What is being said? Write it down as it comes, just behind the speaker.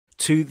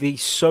to the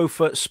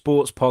Sofa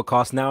Sports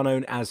podcast, now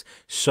known as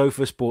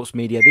Sofa Sports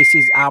Media. This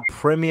is our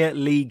Premier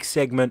League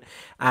segment,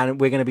 and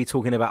we're going to be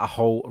talking about a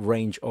whole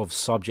range of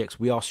subjects.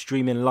 We are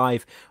streaming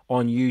live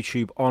on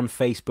YouTube, on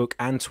Facebook,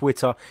 and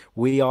Twitter.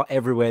 We are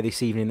everywhere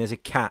this evening. There's a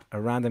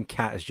random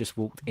cat has just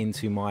walked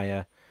into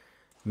my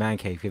man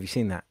cave. Have you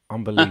seen that?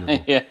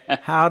 Unbelievable. Yeah.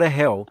 How the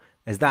hell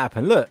has that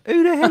happened? Look,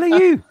 who the hell are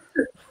you?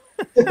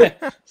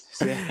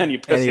 And you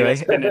pussy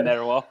that's been in there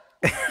a while.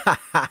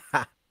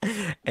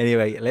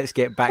 Anyway, let's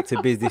get back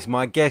to business.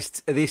 My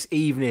guest this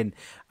evening,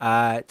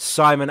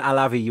 Simon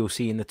Alavi, you'll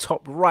see in the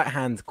top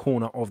right-hand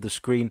corner of the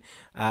screen.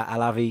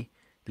 Alavi,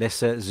 let's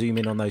zoom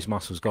in on those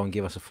muscles. Go on,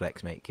 give us a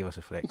flex, mate. Give us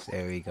a flex.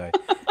 There we go.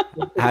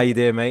 How you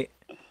doing, mate?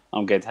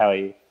 I'm good. How are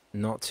you?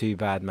 Not too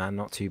bad, man.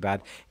 Not too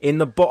bad. In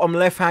the bottom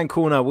left-hand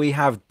corner, we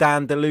have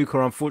Dan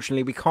DeLuca.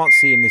 Unfortunately, we can't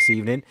see him this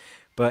evening,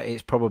 but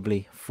it's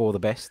probably for the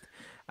best.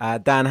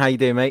 Dan, how you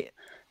doing, mate?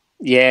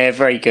 Yeah,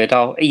 very good.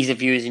 I'll ease the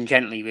viewers in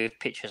gently with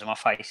pictures of my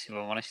face, if I'm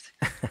honest.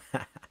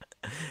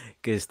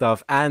 Good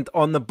stuff. And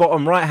on the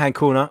bottom right-hand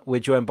corner, we're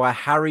joined by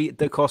Harry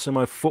De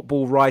Cosimo,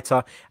 football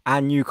writer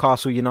and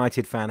Newcastle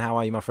United fan. How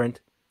are you, my friend?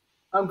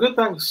 I'm good,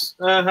 thanks,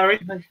 Harry.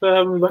 Thanks for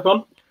having me back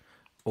on.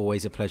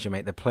 Always a pleasure,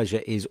 mate. The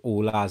pleasure is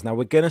all ours. Now,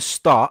 we're going to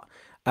start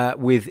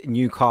with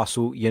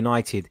Newcastle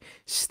United.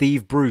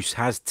 Steve Bruce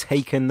has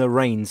taken the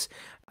reins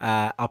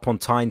up on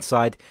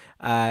Tyneside.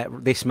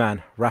 This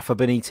man, Rafa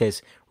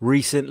Benitez,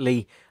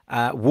 recently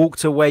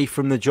walked away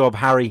from the job.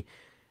 Harry,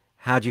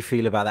 how do you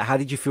feel about that? How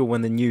did you feel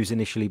when the news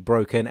initially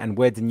broke, and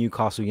where did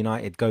Newcastle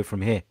United go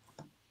from here?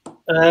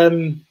 How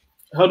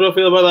do I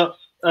feel about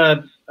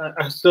that?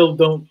 I still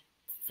don't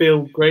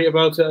feel great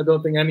about it. I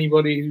don't think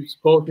anybody who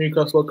supports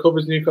Newcastle or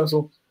covers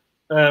Newcastle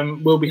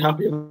will be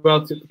happy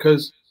about it,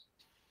 because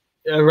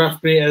Rafa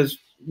Benitez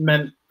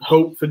meant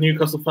hope for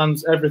Newcastle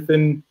fans.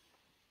 Everything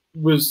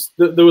was,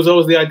 there was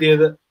always the idea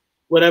that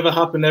whatever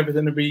happened,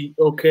 everything would be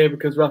okay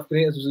because Rafa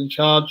Benitez was in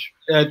charge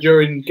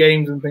during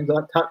games and things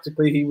like that.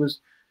 Tactically, he was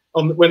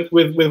on with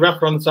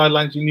Rafa on the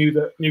sidelines. You knew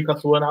that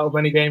Newcastle weren't out of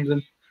many games,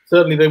 and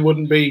certainly they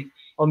wouldn't be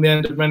on the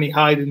end of many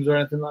hidings or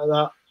anything like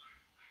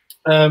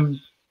that.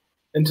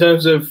 In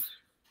terms of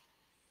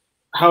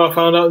how I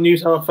found out the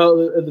news, how I felt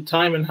at the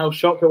time, and how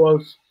shocked I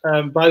was,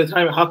 by the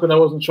time it happened, I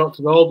wasn't shocked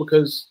at all,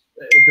 because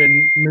it had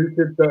been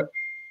mooted that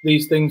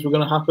these things were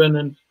going to happen,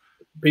 and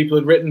people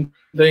had written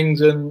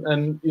things,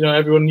 and you know,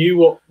 everyone knew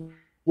what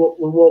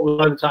was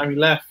by the time he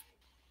left.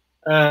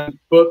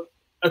 But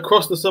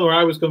across the summer,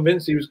 I was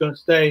convinced he was going to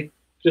stay,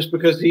 just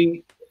because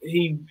he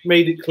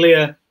made it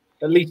clear,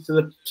 at least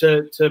to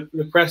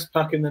the press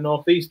back in the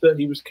Northeast, that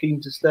he was keen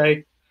to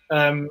stay.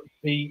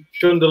 He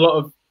shunned a lot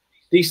of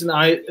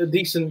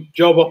decent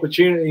job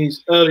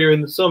opportunities earlier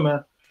in the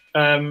summer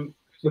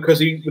because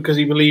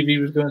he believed he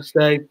was going to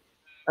stay.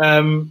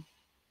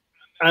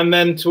 And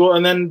then,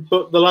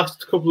 but the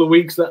last couple of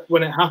weeks, that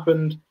when it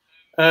happened,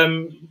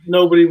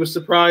 nobody was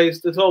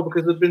surprised at all,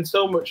 because there'd been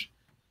so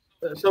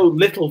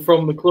little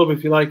from the club,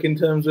 if you like, in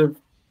terms of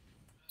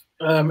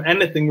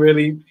anything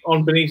really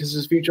on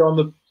Benitez's future, on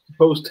the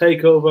proposed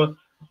takeover,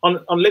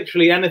 on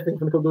literally anything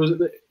from the club. There was,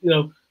 you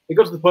know, it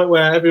got to the point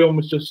where everyone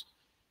was just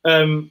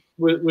wasn't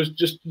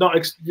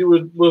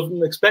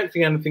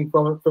expecting anything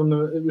from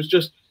them. It was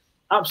just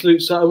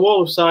absolute a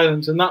wall of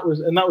silence, and that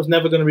was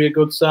never going to be a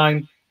good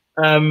sign.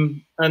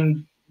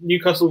 And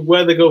Newcastle,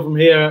 where they go from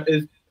here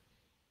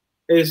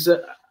is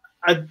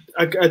I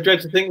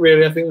dread to think,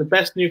 really. I think the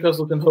best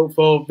Newcastle can hope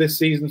for this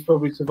season is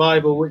probably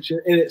survival, which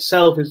in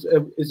itself is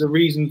a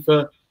reason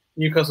for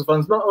Newcastle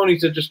fans not only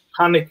to just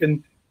panic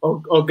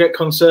or get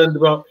concerned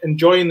about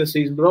enjoying the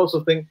season, but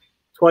also think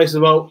twice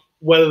about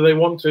whether they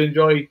want to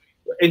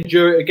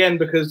endure it again,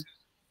 because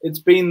it's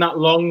been that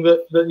long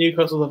that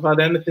Newcastle have had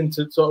anything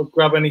to sort of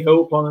grab any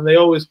hope on, and they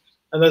always.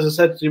 And as I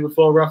said to you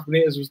before, Rafa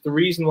Benitez was the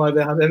reason why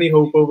they had any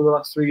hope over the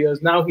last 3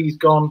 years. Now he's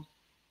gone.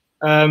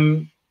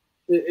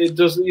 It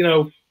does, you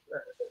know,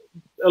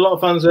 a lot of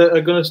fans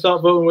are going to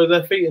start voting with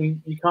their feet,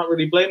 and you can't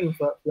really blame them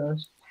for that, to be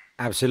honest.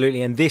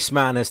 Absolutely. And this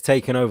man has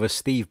taken over.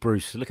 Steve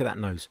Bruce. Look at that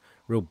nose.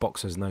 Real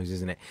boxer's nose,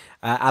 isn't it?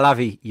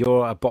 Alavi,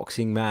 you're a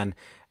boxing man.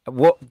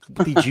 What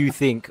did you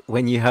think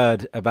when you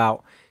heard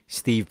about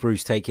Steve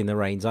Bruce taking the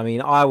reins? I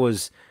mean,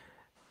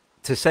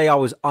 to say I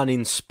was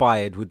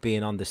uninspired would be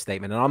an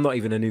understatement. And I'm not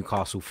even a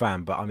Newcastle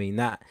fan, but I mean,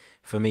 that,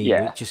 for me,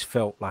 it just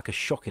felt like a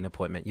shocking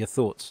appointment. Your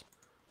thoughts?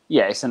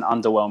 Yeah, it's an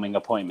underwhelming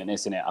appointment,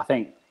 isn't it?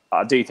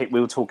 I do think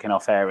we were talking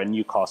off air, and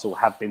Newcastle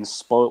have been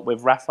spoilt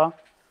with Rafa.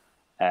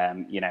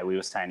 You know, we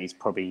were saying he's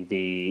probably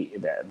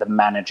the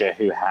manager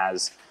who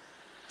has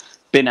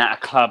been at a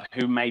club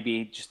who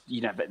maybe just,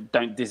 you know, but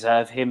don't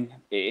deserve him,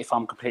 if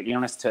I'm completely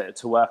honest,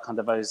 to work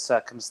under those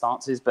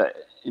circumstances. But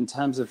in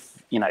terms of,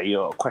 you know,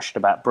 your question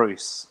about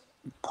Bruce,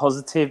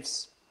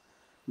 positives,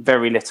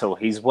 very little.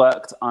 He's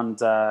worked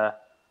under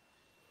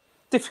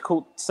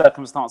difficult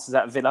circumstances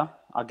at Villa.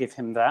 I'll give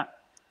him that.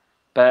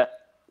 But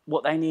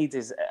what they need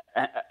is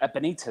a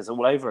Benitez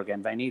all over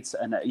again. They need,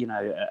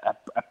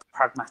 a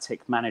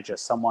pragmatic manager,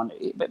 someone.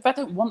 But they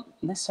don't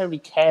necessarily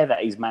care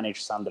that he's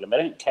managed Sunderland. They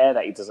don't care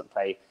that he doesn't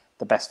play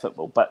the best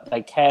football, but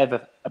they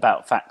care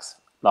about facts.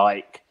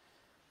 Like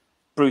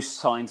Bruce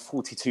signed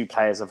 42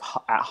 players at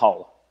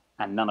Hull,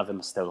 and none of them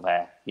are still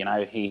there. You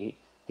know,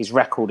 his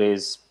record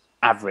is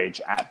average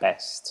at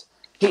best.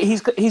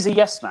 He's a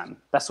yes man.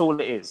 That's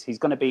all it is. He's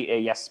going to be a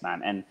yes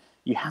man, and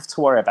you have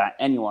to worry about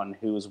anyone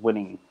who is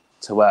willing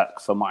to work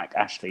for Mike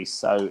Ashley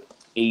so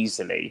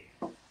easily.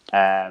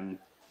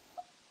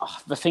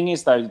 The thing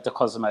is, though, the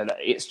Cosmo,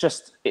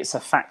 it's a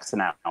fact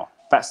now.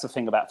 That's the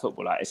thing about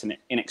football. Like, it's an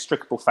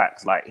inextricable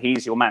fact. Like,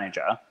 he's your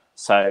manager,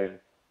 so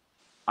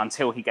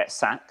until he gets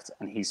sacked,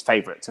 and he's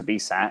favourite to be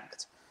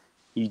sacked,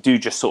 you do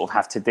just sort of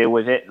have to deal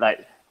with it.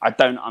 Like, I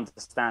don't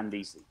understand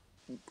these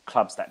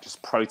clubs that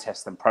just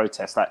protest and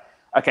protest. Like,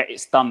 okay,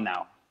 it's done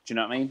now. Do you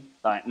know what I mean?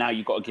 Like, now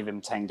you've got to give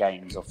him 10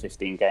 games or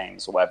 15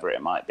 games or whatever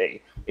it might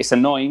be. It's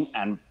annoying,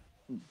 and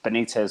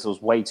Benitez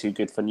was way too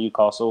good for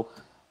Newcastle,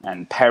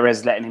 and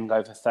Perez letting him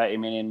go for 30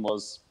 million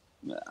was,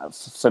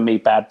 for me,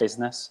 bad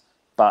business.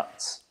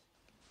 But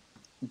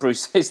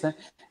Bruce is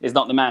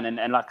not the man.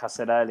 And like I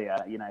said earlier,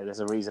 you know, there's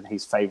a reason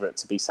he's favourite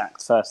to be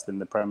sacked first in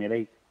the Premier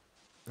League.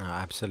 Oh,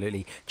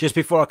 absolutely. Just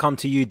before I come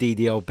to you,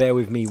 DDL, bear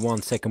with me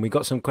 1 second. We've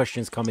got some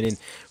questions coming in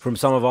from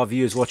some of our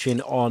viewers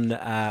watching on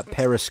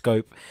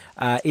Periscope.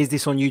 Is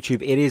this on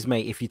YouTube? It is,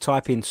 mate. If you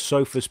type in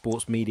Sofa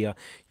Sports Media,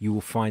 you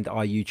will find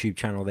our YouTube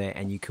channel there,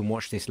 and you can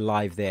watch this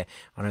live there.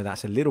 I know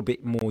that's a little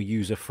bit more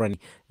user-friendly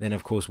than,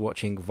 of course,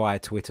 watching via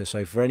Twitter.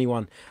 So for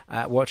anyone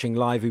watching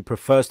live who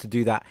prefers to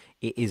do that,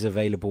 it is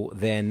available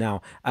there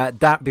now.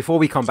 Before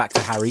we come back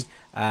to Harry,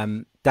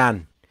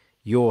 Dan,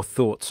 your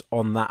thoughts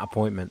on that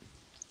appointment?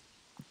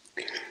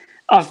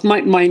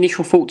 My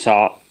initial thoughts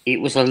are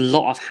it was a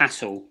lot of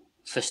hassle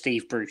for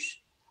Steve Bruce.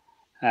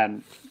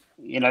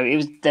 You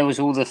know, there was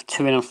all the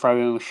to and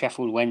fro with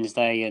Sheffield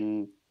Wednesday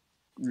and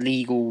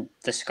legal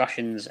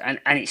discussions, and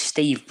it's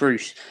Steve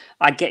Bruce.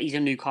 I get he's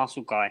a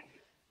Newcastle guy,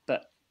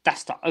 but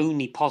that's the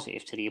only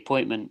positive to the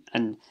appointment.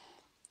 And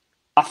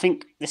I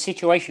think the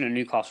situation at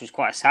Newcastle is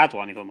quite a sad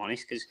one, if I'm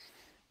honest, because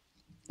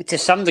to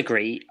some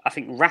degree, I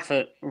think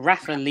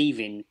Rafa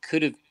leaving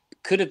could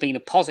have been a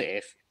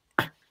positive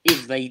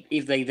if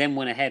they then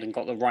went ahead and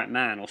got the right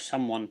man or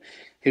someone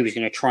who was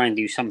going to try and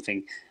do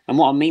something. And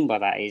what I mean by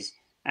that is,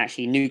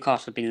 actually,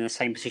 Newcastle have been in the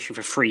same position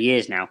for 3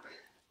 years now.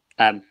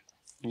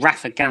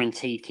 Rafa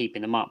guaranteed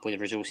keeping them up with the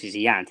resources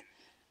he had.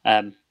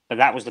 But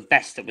that was the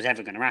best that was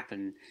ever going to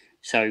happen.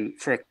 So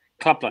for a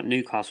club like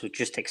Newcastle,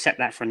 just to accept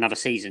that for another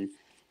season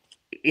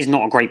is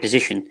not a great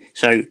position.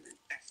 So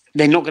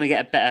they're not going to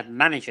get a better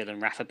manager than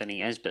Rafa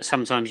Benitez, but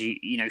sometimes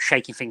you know,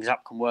 shaking things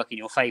up can work in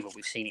your favour.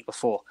 We've seen it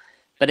before.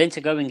 But then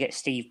to go and get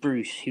Steve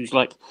Bruce, who's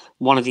like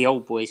one of the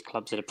old boys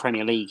clubs of the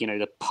Premier League, you know,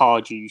 the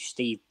Pardew,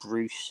 Steve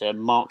Bruce,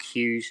 Mark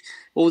Hughes,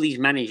 all these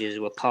managers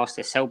who are past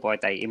their sell-by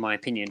date, in my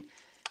opinion.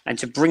 And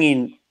to bring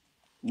in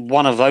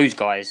one of those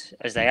guys,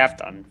 as they have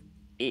done,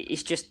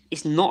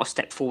 it's not a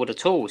step forward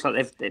at all. It's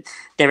like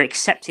they're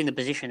accepting the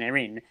position they're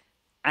in,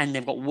 and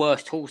they've got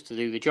worse tools to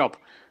do the job.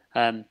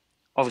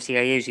 Obviously,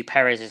 Ayuso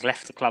Perez has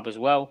left the club as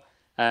well.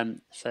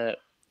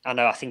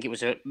 I think it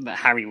was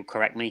Harry will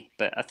correct me,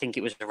 but I think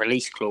it was a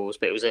release clause,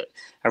 but it was a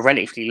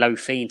relatively low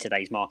fee in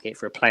today's market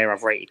for a player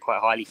I've rated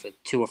quite highly for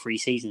 2 or 3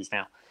 seasons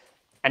now.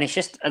 And it's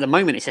just, at the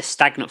moment, it's a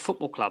stagnant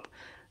football club.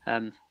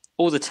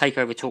 All the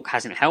takeover talk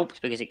hasn't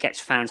helped because it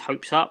gets fans'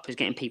 hopes up. It's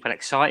getting people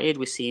excited.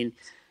 We're seeing,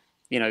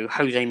 you know,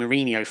 Jose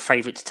Mourinho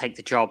favourite to take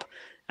the job.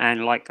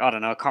 And I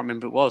don't know, I can't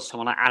remember who it was,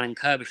 someone like Alan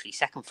Kirbishley,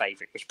 second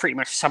favourite, which pretty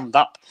much summed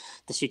up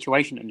the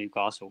situation at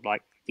Newcastle.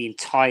 Like, the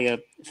entire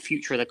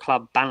future of the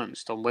club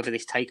balanced on whether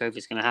this takeover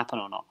is going to happen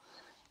or not.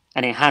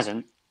 And it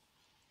hasn't.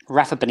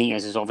 Rafa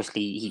Benitez is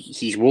obviously,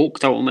 he's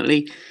walked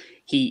ultimately.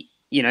 He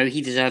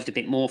deserved a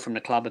bit more from the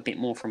club, a bit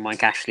more from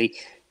Mike Ashley.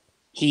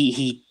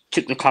 He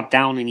took the club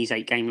down in his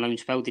 8-game loan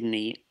spell, didn't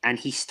he? And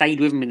he stayed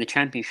with him in the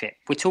Championship.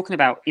 We're talking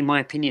about, in my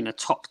opinion, a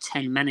top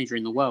 10 manager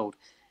in the world.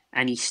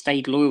 And he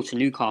stayed loyal to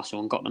Newcastle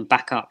and got them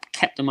back up,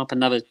 kept them up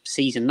another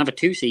season, another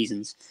 2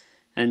 seasons.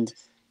 And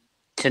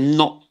to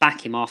not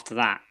back him after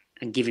that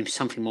and give him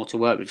something more to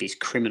work with is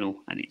criminal.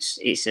 And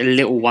it's a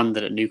little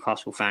wonder that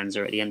Newcastle fans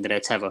are at the end of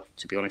their tether,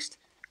 to be honest.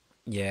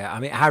 Yeah, I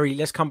mean, Harry,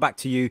 let's come back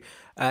to you.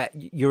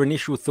 Your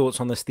initial thoughts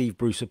on the Steve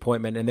Bruce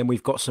appointment, and then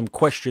we've got some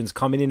questions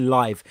coming in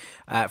live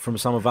from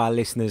some of our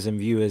listeners and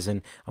viewers,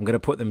 and I'm going to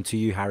put them to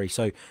you, Harry.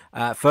 So,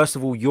 first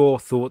of all, your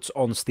thoughts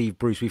on Steve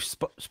Bruce. We've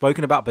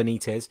spoken about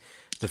Benitez,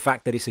 the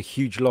fact that it's a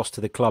huge loss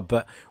to the club,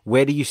 but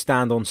where do you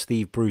stand on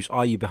Steve Bruce?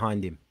 Are you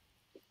behind him?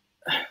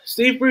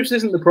 Steve Bruce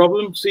isn't the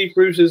problem. Steve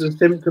Bruce is a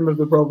symptom of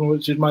the problem,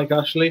 which is Mike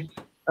Ashley.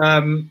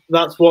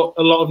 That's what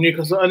a lot of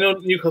Newcastle... I know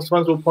Newcastle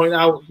fans will point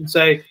out and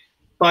say,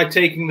 by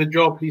taking the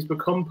job, he's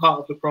become part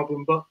of the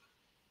problem,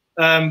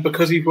 but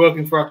because he's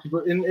working for Ashley.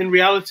 But in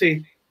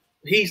reality,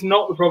 he's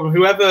not the problem.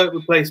 Whoever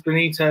replaced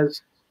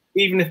Benitez,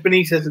 even if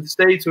Benitez had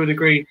stayed to a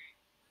degree,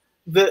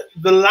 the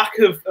lack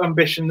of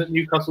ambition that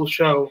Newcastle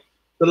show,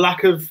 the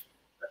lack of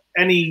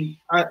any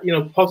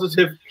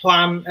positive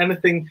plan,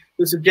 anything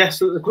that suggests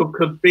that the club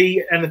could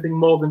be anything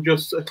more than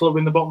just a club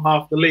in the bottom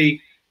half of the league,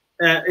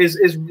 is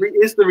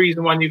the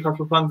reason why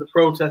Newcastle fans are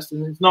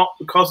protesting. It's not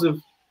because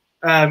of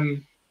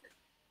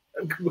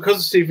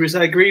Steve Bruce.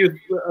 I agree with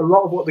a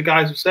lot of what the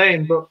guys are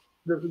saying, but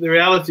the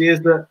reality is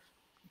that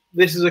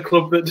this is a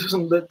club that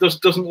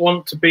just doesn't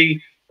want to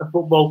be a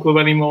football club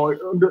anymore.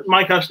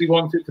 Mike Ashley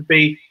wants it to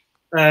be,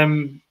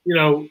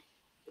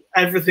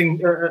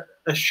 everything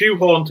a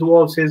shoehorn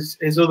towards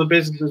his other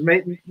businesses,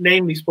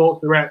 namely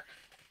Sports Direct.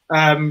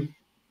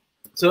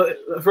 So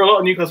for a lot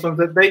of Newcastle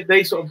fans,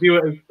 they sort of view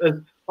it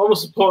as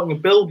almost supporting a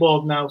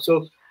billboard now.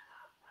 So,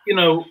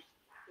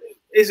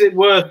 is it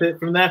worth it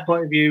from their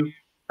point of view?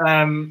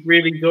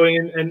 Really going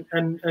in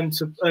and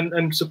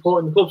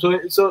supporting the club.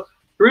 So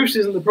Bruce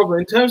isn't the problem.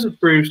 In terms of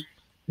Bruce,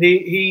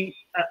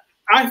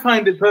 I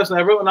find it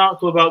personally. I wrote an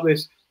article about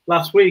this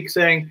last week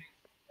saying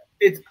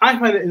I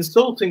find it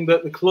insulting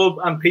that the club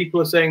and people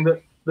are saying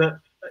that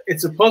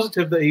it's a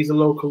positive that he's a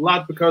local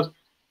lad, because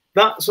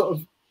that sort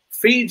of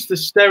feeds the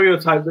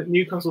stereotype that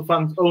Newcastle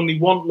fans only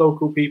want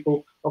local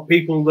people or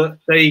people that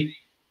they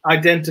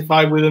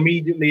identify with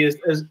immediately as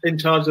in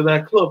charge of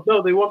their club.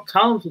 No, they want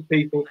talented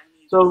people.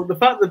 So the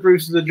fact that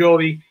Bruce is a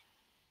Geordie,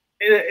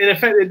 in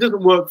effect, it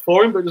doesn't work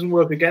for him, but it doesn't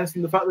work against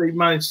him. The fact that he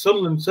managed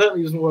Sunderland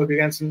certainly doesn't work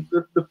against him.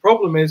 The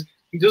problem is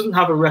he doesn't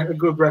have a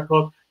good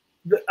record.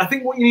 I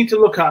think what you need to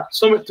look at,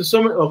 to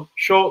sum it up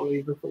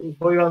shortly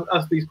before you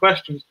ask these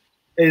questions,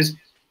 is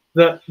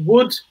that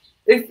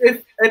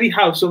if Eddie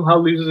Howe somehow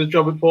loses a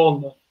job at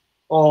Bournemouth,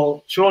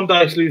 or Sean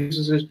Dyche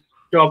loses his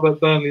job at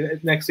Burnley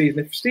next season,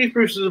 if Steve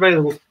Bruce is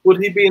available, would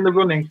he be in the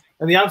running?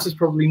 And the answer is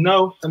probably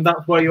no, and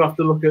that's why you have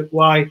to look at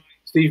why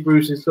Steve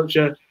Bruce is such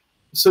a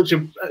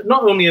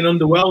not only an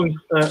underwhelming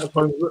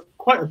appointment, but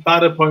quite a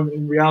bad appointment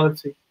in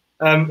reality.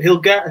 He'll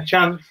get a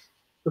chance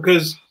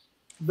because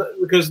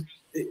he'll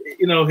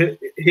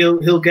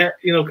get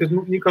because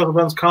Newcastle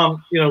fans can't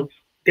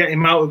get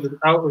him out of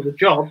the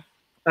job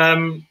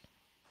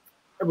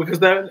because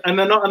they're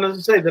not, and as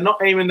I say, they're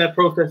not aiming their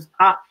protest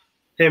at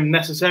him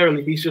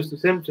necessarily. He's just a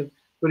symptom,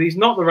 but he's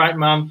not the right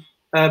man.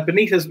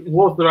 Benitez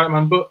was the right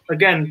man, but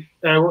again,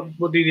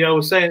 what DDL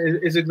was saying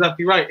is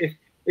exactly right.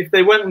 If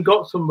they went and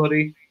got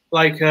somebody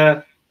like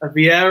a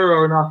Vieira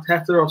or an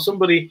Arteta or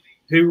somebody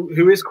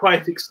who is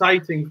quite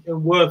exciting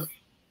and worth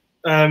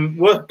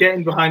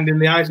getting behind in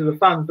the eyes of the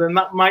fans, then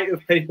that might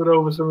have papered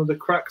over some of the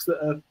cracks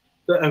that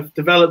have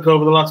developed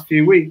over the last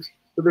few weeks.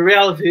 But the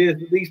reality is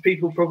that these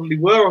people probably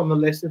were on the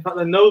list. In fact,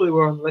 I know they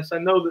were on the list. I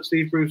know that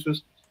Steve Bruce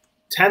was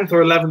 10th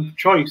or 11th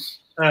choice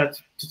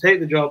to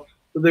take the job.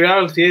 But the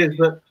reality is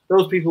that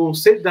those people will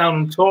sit down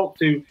and talk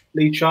to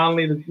Lee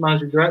Charnley, the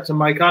managing director,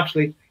 Mike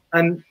Ashley,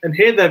 and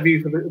hear their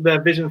view for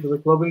their vision for the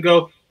club and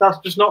go, that's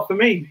just not for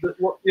me. But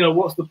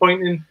what's the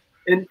point in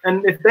and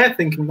if they're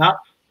thinking that,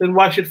 then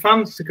why should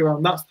fans stick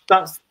around?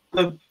 That's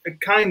the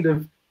kind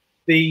of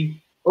the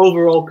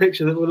overall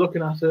picture that we're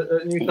looking at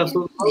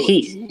Newcastle.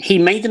 He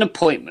made an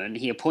appointment.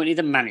 He appointed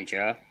a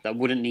manager that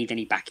wouldn't need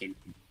any backing.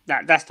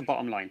 That's the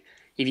bottom line.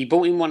 If he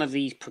brought in one of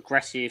these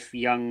progressive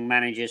young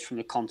managers from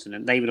the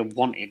continent, they would have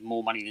wanted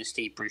more money than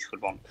Steve Bruce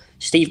would want.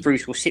 Steve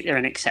Bruce will sit there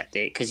and accept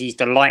it because he's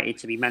delighted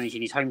to be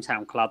managing his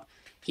hometown club.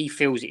 He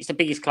feels it's the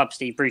biggest club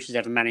Steve Bruce has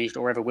ever managed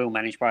or ever will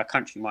manage by a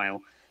country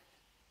mile.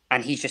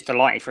 And he's just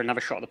delighted for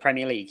another shot at the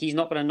Premier League. He's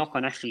not going to knock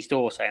on Ashley's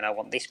door saying, I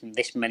want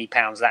this many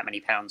pounds, that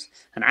many pounds.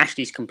 And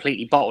Ashley's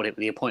completely bottled it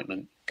with the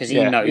appointment because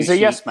he knows he's a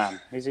yes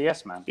man. He's a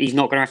yes man. He's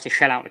not going to have to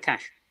shell out the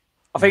cash.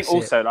 I think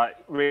also, like,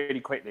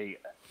 really quickly,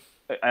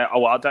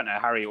 I don't know,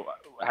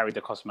 Harry De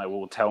Cosmo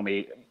will tell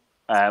me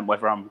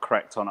whether I'm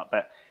correct or not,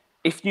 but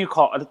if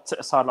Newcastle,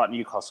 a side like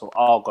Newcastle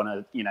are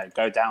going to,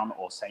 go down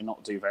or say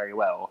not do very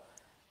well,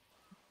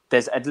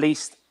 there's at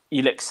least,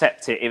 you'll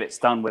accept it if it's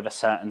done with a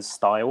certain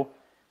style.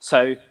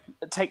 So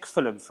take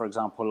Fulham, for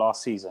example,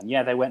 last season.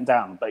 Yeah, they went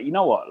down, but you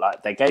know what?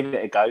 Like, they gave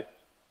it a go.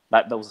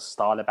 Like, there was a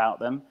style about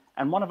them.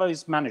 And one of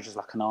those managers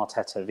like an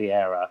Arteta,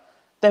 Vieira,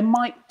 they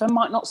might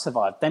not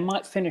survive. They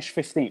might finish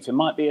 15th. It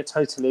might be a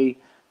totally,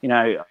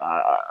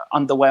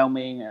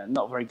 underwhelming,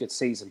 not very good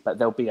season, but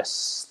there'll be a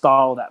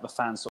style that the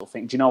fans sort of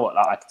think, do you know what?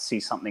 Like, I could see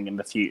something in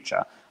the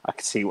future. I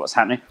could see what's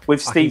happening.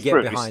 With Steve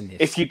Bruce,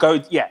 if you go,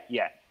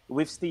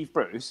 with Steve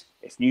Bruce,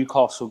 if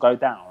Newcastle go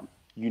down,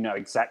 you know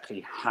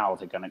exactly how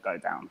they're going to go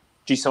down.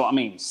 Do you see what I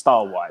mean?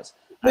 Style-wise.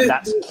 And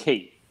that's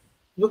key.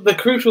 The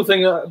crucial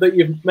thing that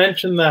you've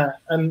mentioned there,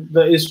 and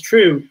that is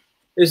true,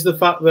 is the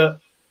fact that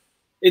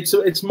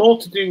it's more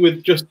to do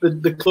with just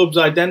the club's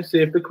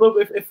identity. If the club,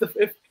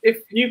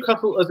 if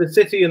Newcastle as a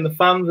city and the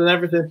fans and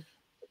everything,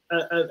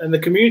 and the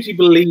community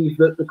believe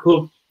that the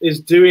club is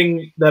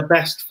doing their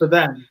best for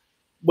them,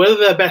 whether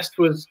their best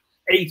was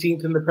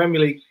 18th in the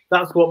Premier League,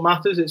 that's what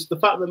matters. It's the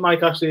fact that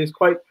Mike Ashley is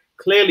quite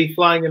clearly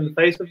flying in the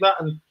face of that,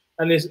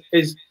 and is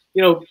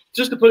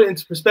just to put it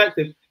into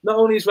perspective, not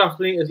only is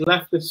Rafa Benitez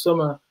left this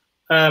summer,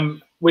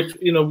 which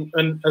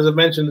and as I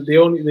mentioned, the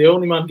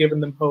only man giving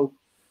them hope.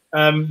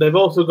 They've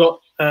also got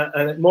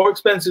a more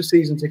expensive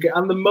season ticket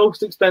and the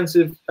most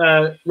expensive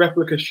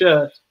replica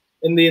shirt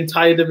in the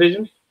entire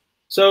division.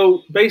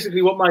 So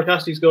basically, what Mike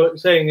Ashley's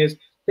saying is,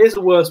 here's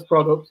the worst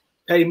product,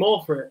 pay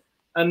more for it.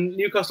 And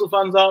Newcastle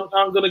fans aren't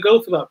going to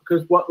go for that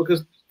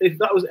because if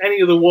that was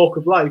any other walk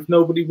of life,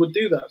 nobody would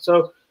do that.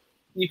 So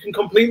you can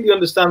completely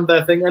understand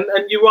their thing, and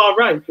you are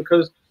right,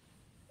 because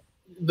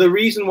the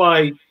reason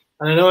why,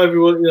 and I know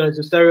everyone, it's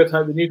a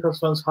stereotype that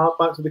Newcastle fans hark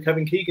back to the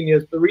Kevin Keegan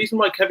years. The reason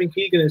why Kevin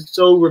Keegan is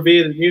so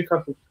revered at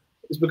Newcastle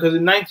is because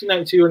in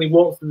 1992, when he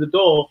walked through the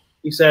door,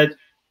 he said,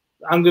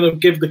 "I'm going to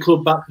give the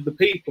club back to the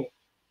people,"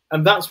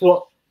 and that's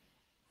what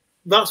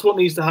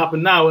needs to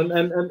happen now. And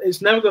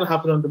it's never going to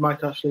happen under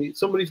Mike Ashley.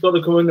 Somebody's got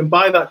to come in and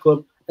buy that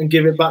club and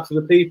give it back to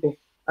the people.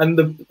 And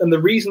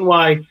the reason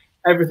why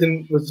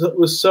everything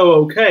was so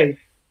okay,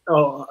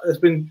 it's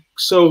been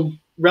so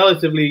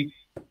relatively,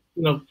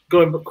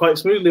 going quite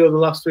smoothly over the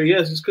last 3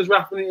 years, is because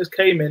Rafa Benitez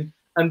came in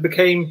and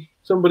became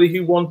somebody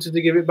who wanted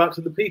to give it back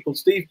to the people.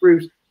 Steve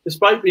Bruce,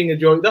 despite being a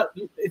Geordie,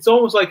 it's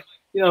almost like,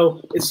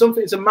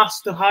 it's a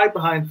mask to hide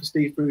behind for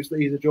Steve Bruce that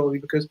he's a Geordie,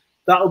 because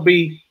that'll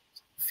be,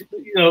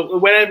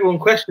 when everyone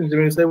questions him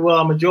and say, "Well,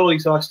 I'm a Geordie,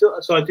 so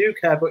I do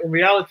care," but in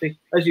reality,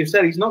 as you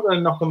said, he's not going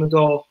to knock on the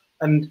door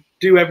and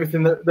do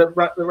everything that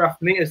Rafa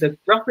Benitez did.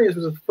 Rafa Benitez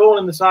was a thorn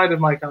in the side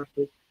of Mike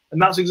Ashley,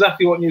 and that's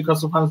exactly what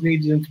Newcastle fans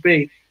needed him to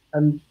be.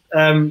 And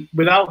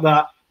without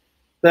that,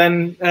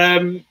 then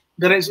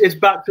it's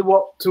back to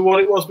what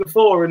it was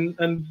before,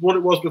 and what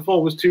it was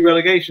before was 2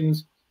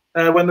 relegations.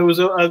 When there was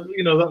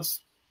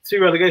that's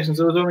 2 relegations.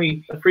 There was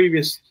only a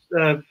previous.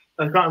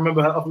 I can't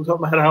remember off the top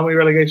of my head how many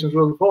relegations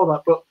were before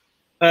that, but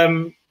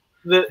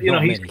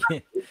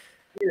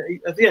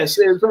yes,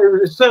 it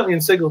was certainly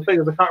in single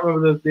figures. I can't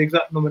remember the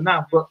exact number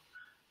now, but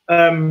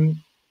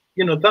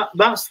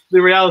that's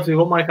the reality of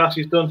what Mike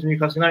Ashley's done to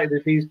Newcastle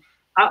United. He's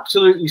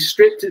absolutely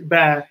stripped it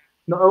bare,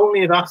 not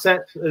only of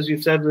assets, as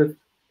you've said,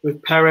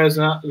 with Perez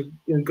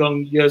and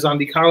gone years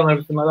Andy Carroll and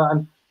everything like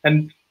that,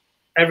 and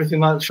everything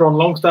like Sean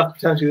Longstaff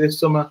potentially this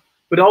summer,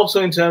 but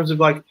also in terms of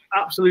like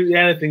absolutely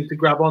anything to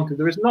grab onto.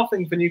 There is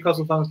nothing for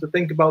Newcastle fans to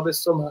think about this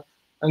summer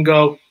and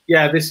go,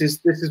 yeah, this is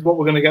what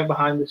we're going to get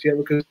behind this year.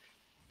 Because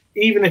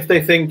even if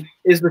they think,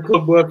 is the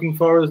club working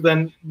for us,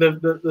 then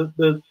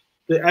the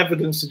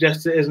evidence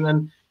suggests it isn't.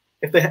 And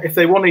if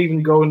they want to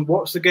even go and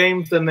watch the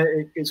games, then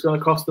it's going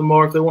to cost them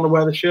more. If they want to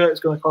wear the shirt,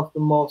 it's going to cost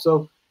them more.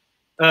 So,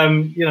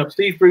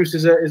 Steve Bruce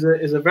is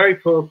a very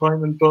poor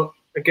appointment. But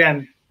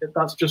again,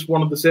 that's just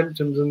one of the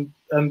symptoms,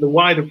 and the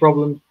wider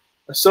problems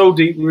are so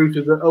deep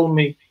rooted that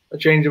only a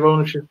change of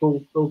ownership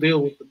will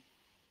deal with them.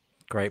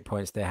 Great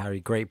points there, Harry.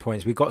 Great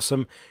points. We've got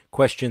some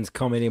questions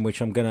coming in,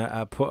 which I'm going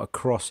to put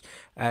across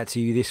to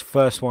you. This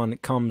first one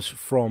comes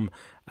from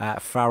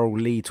Farrell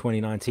Lee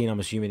 2019. I'm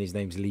assuming his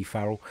name's Lee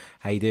Farrell.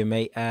 How you doing,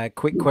 mate?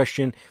 Quick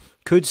question.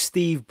 Could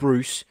Steve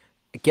Bruce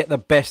get the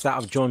best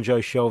out of John Joe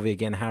Shelvey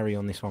again, Harry,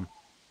 on this one?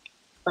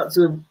 That's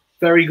a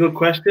very good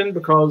question,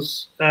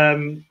 because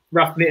Rafa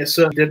Benitez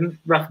certainly didn't.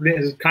 Rafa Benitez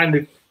has kind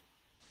of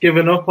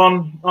given up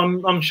on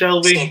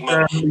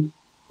Shelvey.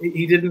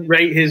 He didn't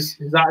rate his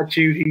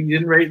attitude. He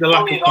didn't rate the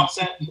lack of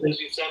consistency. As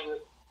you said.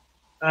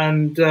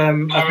 And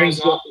I think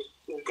that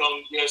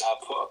gone years I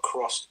put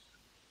across.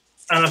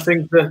 And I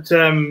think that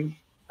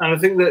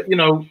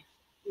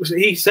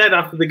he said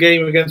after the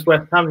game against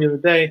West Ham the other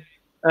day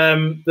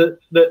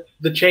that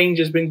the change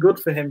has been good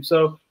for him.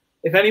 So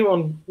if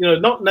anyone,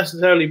 not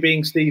necessarily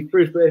being Steve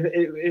Bruce, but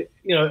if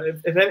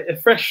a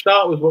fresh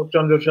start was what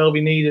John Joe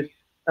Shelvey needed,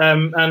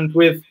 and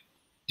with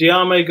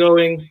Diame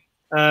going,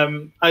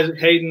 Isaac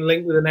Hayden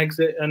linked with an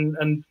exit,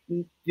 and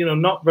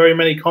not very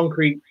many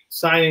concrete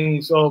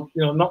signings, or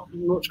not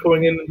much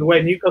going in the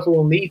way, Newcastle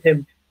will need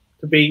him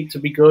to be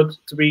good,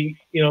 to be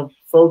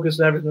focused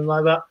and everything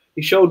like that.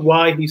 He showed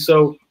why he's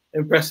so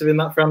impressive in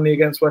that friendly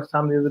against West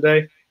Ham the other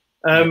day.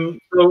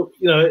 So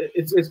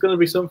it's going to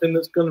be something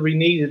that's going to be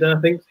needed, and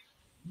I think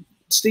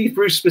Steve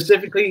Bruce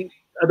specifically,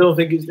 I don't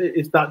think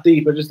it's that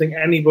deep. I just think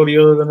anybody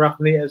other than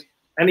Rafa Benitez,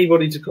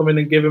 anybody to come in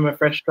and give him a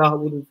fresh start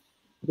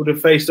would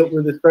have faced up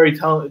with this very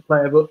talented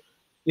player, but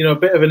a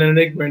bit of an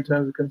enigma in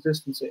terms of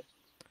consistency.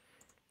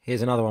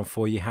 Here's another one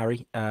for you,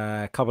 Harry.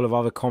 A couple of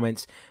other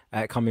comments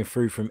coming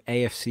through from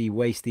AFC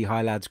Wasty.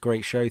 Hi, lads.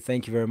 Great show.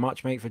 Thank you very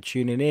much, mate, for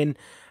tuning in.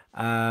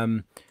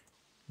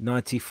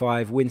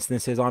 95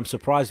 Winston says, I'm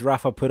surprised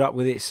Rafa put up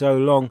with it so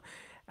long.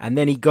 And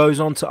then he goes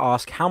on to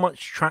ask, how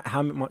much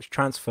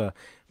transfer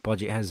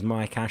budget has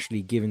Mike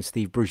Ashley given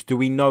Steve Bruce? Do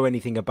we know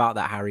anything about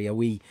that, Harry? Are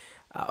we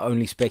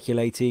only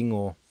speculating,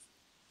 or?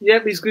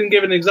 Yep, he's been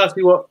given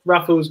exactly what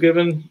Rafa was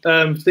given,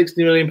 £60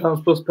 million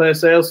plus player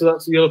sales. So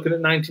you're looking at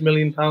 £90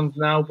 million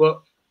now.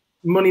 But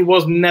money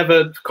was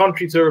never,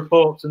 contrary to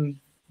reports and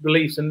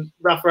beliefs. And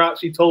Rafa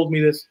actually told me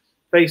this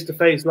face to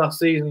face last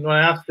season when I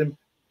asked him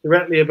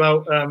directly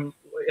about.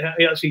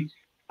 He actually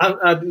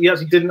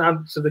didn't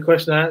answer the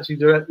question I actually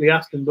directly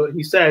asked him, but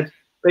he said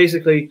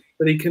basically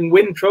that he can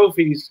win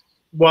trophies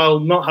while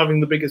not having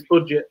the biggest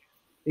budget.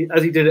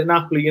 As he did at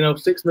Napoli,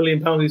 £6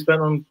 million he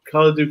spent on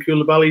Kalidou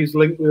Koulibaly, who's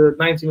linked with a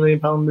 £90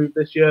 million move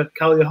this year.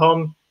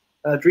 Callejon,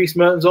 Dries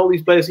Mertens, all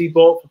these players he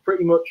bought for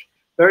pretty much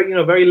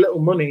very little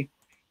money,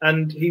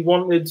 and he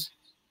wanted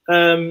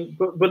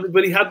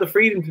But he had the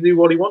freedom to do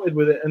what he wanted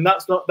with it, and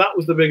that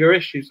was the bigger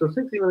issue. So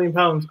 £60 million,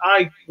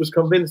 I was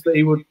convinced that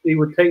he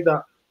would take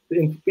that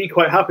and be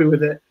quite happy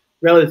with it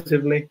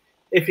relatively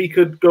if he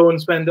could go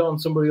and spend it on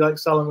somebody like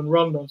Salomon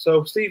Rondon.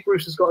 So Steve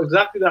Bruce has got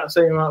exactly that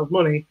same amount of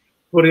money,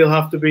 but he'll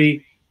have to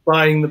be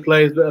buying the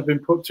players that have been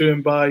put to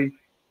him by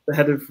the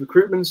head of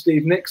recruitment,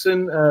 Steve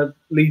Nixon,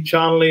 Lee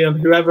Charnley,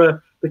 and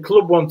whoever the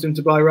club wants him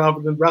to buy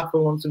rather than Rafa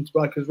wants him to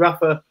buy, because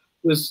Rafa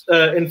was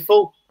in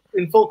full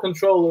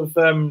control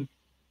of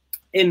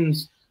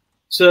ins,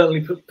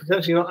 certainly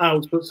potentially not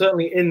outs, but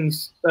certainly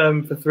ins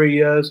for 3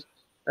 years.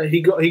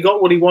 He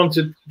got what he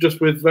wanted just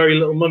with very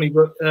little money,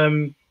 but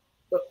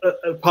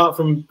apart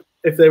from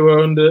if they were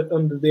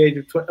over the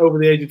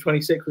age of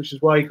 26, which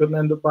is why he couldn't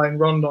end up buying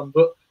Rondon.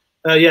 But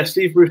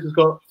Steve Bruce has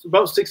got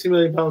about £60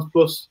 million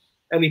plus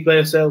any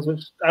player sales,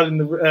 which adding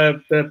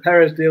the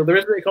Perez deal, there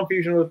is a bit of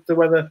confusion as to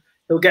whether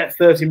he'll get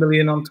 30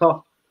 million on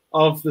top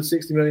of the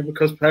 60 million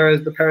because the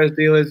Perez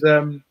deal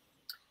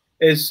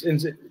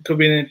could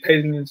be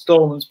paid in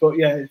installments. But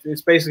yeah,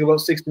 it's basically about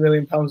 £60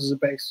 million as a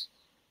base,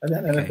 and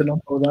then anything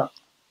on top of that.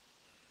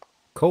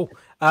 Cool.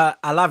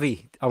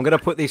 Alavi, I'm going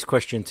to put this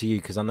question to you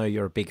because I know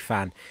you're a big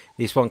fan.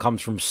 This one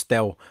comes from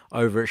Stel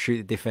over at Shoot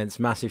the Defense.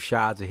 Massive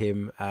shout out to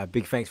him.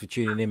 Big thanks for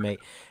tuning in, mate.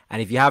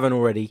 And if you haven't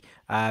already,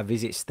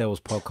 visit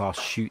Stel's podcast,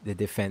 Shoot the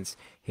Defense.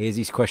 Here's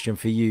his question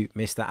for you,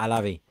 Mr.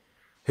 Alavi.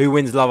 Who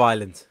wins Love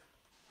Island?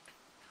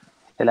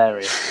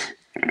 Hilarious.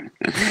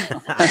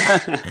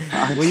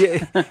 Well,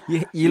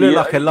 you look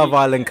like a Love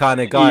Island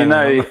kind of guy.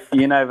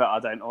 You know that I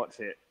don't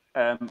watch it.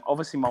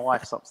 Obviously, my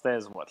wife's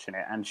upstairs watching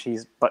it, and she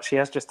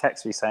has just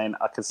texted me saying,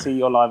 "I can see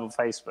you're live on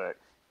Facebook.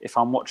 If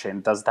I'm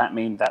watching, does that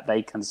mean that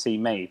they can see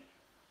me?"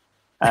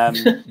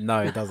 No,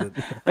 it doesn't.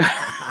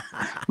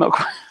 Not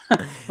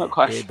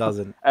quite. It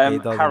doesn't.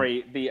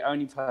 Harry, the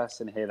only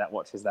person here that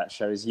watches that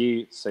show is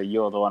you, so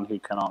you're the one who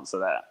can answer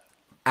that.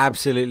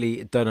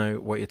 Absolutely don't know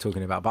what you're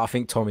talking about, but I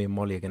think Tommy and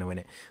Molly are going to win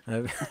it.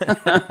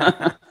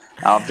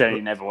 I've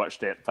generally never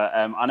watched it, but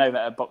I know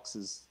that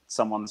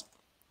someone's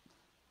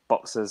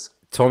boxers.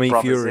 Tommy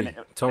Fury,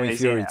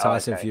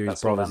 Tyson okay.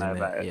 Fury's brother's in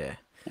it.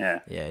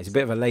 Yeah. He's a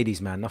bit of a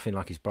ladies' man, nothing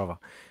like his brother.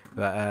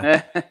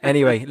 But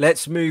anyway,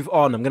 let's move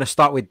on. I'm going to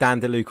start with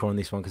Dan DeLuca on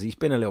this one because he's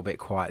been a little bit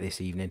quiet this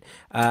evening.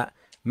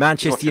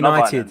 Manchester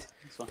United,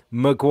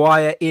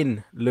 Maguire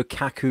in,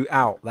 Lukaku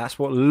out. That's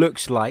what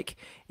looks like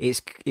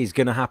is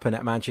going to happen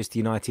at Manchester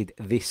United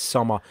this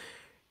summer.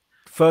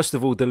 First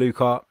of all,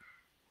 DeLuca,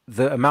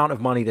 the amount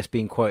of money that's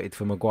being quoted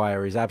for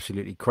Maguire is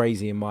absolutely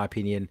crazy in my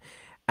opinion.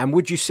 And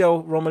would you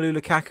sell Romelu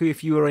Lukaku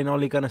if you were in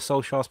Ole Gunnar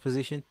Solskjaer's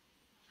position?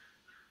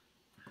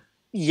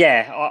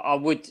 Yeah, I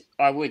would.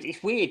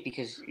 It's weird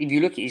because if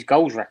you look at his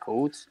goals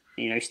record,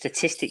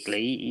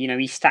 statistically,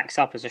 he stacks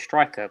up as a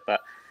striker.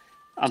 But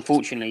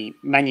unfortunately,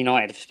 Man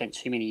United have spent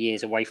too many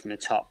years away from the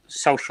top.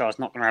 Solskjaer's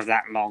not going to have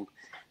that long.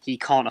 He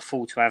can't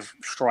afford to have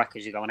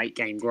strikers who go on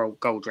 8-game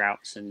goal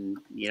droughts, and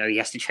he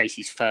has to chase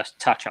his first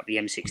touch up the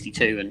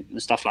M62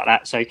 and stuff like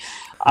that. So,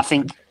 I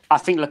think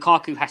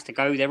Lukaku has to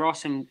go. There are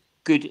some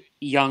good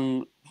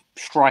young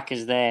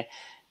strikers there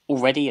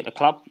already at the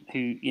club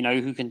who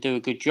can do a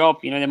good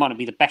job. They might not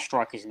be the best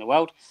strikers in the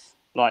world,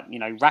 like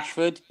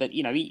Rashford, but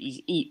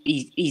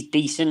he's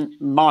decent.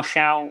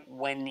 Martial,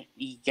 when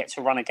he gets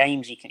a run of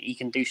games, he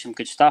can do some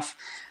good stuff.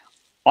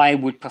 I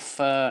would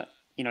prefer,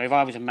 if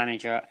I was a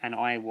manager and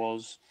I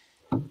was,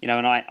 and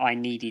I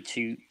needed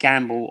to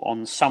gamble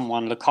on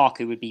someone,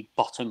 Lukaku would be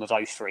bottom of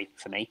those three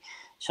for me.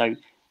 So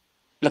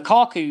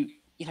Lukaku,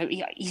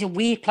 he's a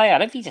weird player. I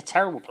don't think he's a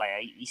terrible player.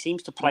 He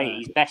seems to play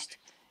his best.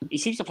 He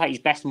seems to play his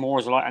best more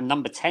as like a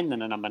number 10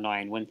 than a number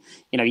 9. When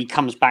he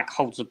comes back,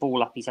 holds the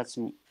ball up. He's had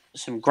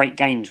some great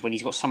games when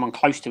he's got someone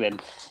close to him.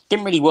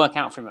 Didn't really work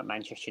out for him at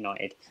Manchester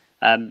United.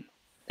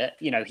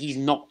 He's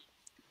not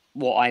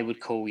what I would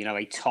call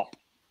a top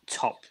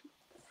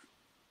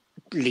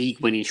league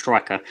winning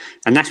striker,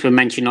 and that's where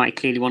Manchester United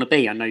clearly want to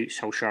be. I know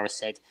Solskjaer has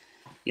said,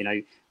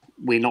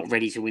 we're not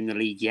ready to win the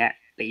league yet.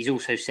 But he's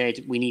also said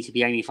we need to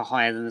be aiming for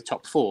higher than the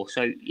top 4.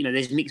 So,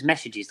 there's mixed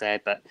messages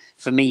there. But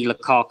for me,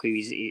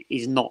 Lukaku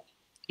is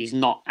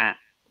not at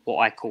what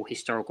I call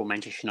historical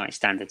Manchester United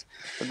standards.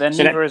 But then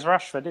neither is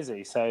Rashford, is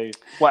he? So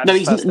what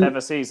happens first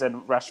ever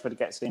season Rashford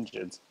gets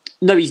injured?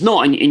 No, he's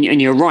not,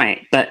 and you're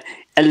right. But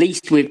at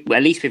least with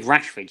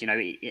Rashford,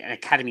 an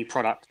academy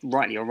product,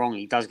 rightly or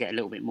wrongly, does get a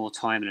little bit more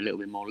time and a little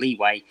bit more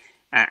leeway.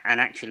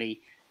 And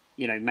actually,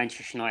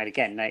 Manchester United,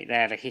 again, they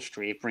have a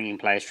history of bringing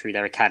players through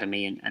their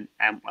academy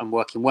and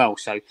working well.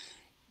 So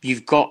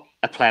you've got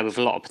a player with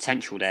a lot of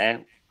potential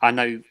there. I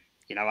know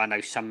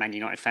some Man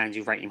United fans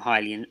who rate him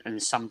highly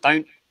and some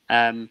don't.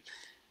 And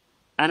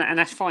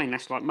that's fine.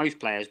 That's like most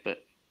players.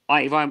 But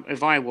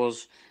if I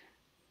was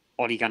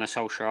Ole Gunnar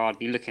Solskjaer, I'd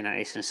be looking at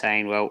this and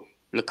saying, well,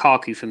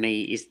 Lukaku for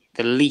me is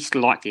the least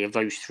likely of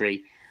those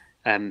three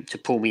to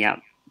pull me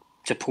out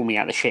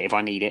the shit if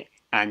I need it.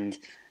 And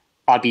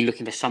I'd be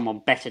looking for someone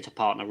better to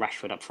partner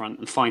Rashford up front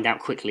and find out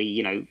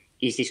quickly,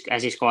 has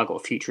this guy got a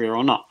future here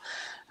or not?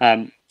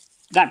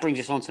 That brings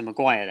us on to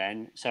Maguire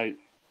then. So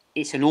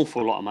it's an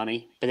awful lot of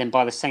money. But then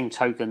by the same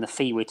token, the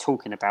fee we're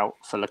talking about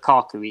for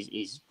Lukaku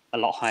is a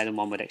lot higher than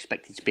one would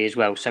expect it to be as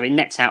well. So it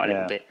nets out a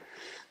little bit.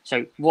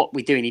 So what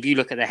we're doing, if you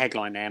look at the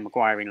headline there,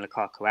 Maguire and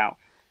Lukaku out,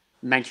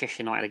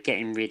 Manchester United are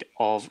getting rid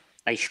of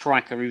a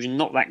striker who's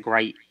not that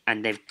great,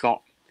 and they've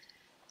got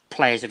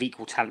players of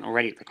equal talent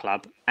already at the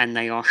club, and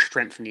they are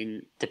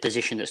strengthening the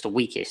position that's the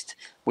weakest,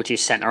 which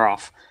is centre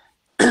half.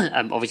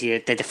 Obviously,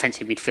 their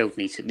defensive midfield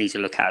needs to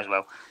look at as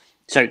well.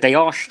 So they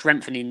are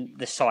strengthening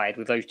the side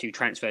with those two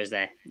transfers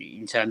there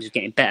in terms of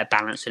getting better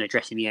balance and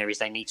addressing the areas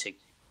they need to.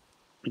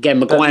 Again,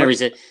 Maguire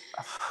is a...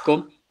 Go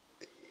on.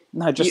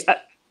 No, just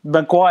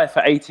Maguire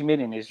for 80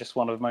 million is just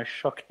one of the most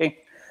shocking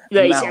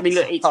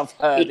I've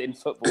heard in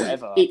football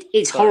ever.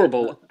 It's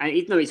horrible.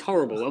 It's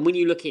horrible. And when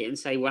you look at it and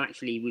say, well,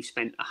 actually, we've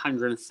spent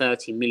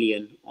 130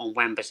 million on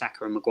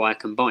Wan-Bissaka and Maguire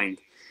combined,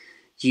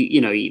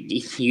 you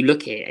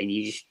look at it and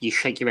you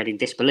shake your head in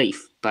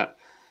disbelief. But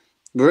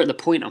we're at the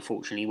point,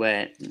 unfortunately,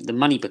 where the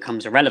money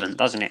becomes irrelevant,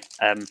 doesn't it?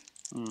 And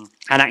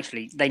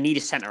actually, they need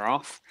a centre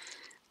half.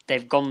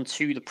 They've gone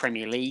to the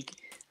Premier League.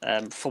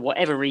 For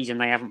whatever reason,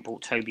 they haven't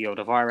bought Toby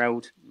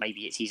Alderweireld.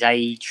 Maybe it's his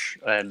age.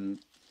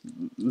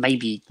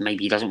 Maybe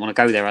he doesn't want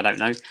to go there. I don't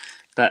know.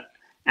 But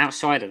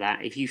outside of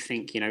that, if you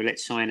think,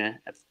 let's sign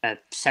a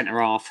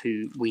centre half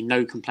who we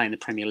know can play in the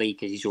Premier League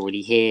because he's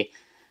already here,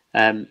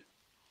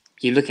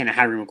 you're looking at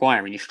Harry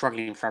Maguire and you're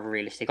struggling for other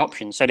realistic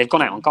options. So they've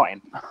gone out and got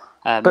him.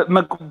 But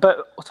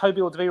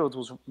Toby Alderweireld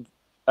was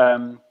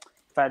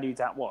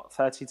valued at what,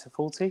 30 to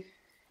 40?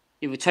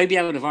 Yeah, but Toby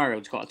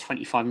Alderweireld's got a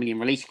 25 million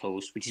release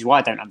clause, which is why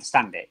I don't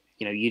understand it.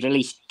 You'd at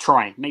least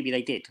try. Maybe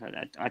they did.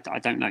 I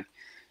don't know.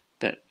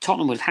 But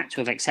Tottenham would have had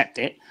to have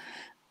accepted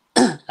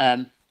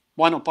it.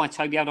 Why not buy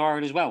Toby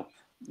Alderweireld as well?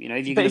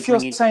 If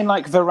you're saying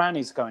like Varane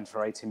is going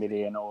for 80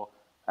 million, or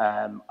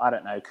I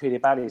don't know,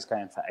 Koulibaly is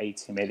going for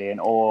 80 million,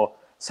 or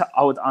so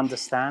I would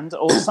understand,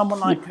 or someone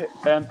like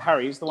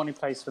Harry, who's the one who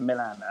plays for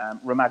Milan,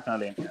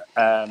 Romagnoli,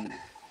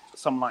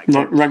 someone like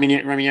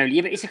Romagnoli.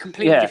 Yeah, but it's a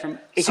completely different.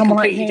 It's a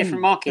completely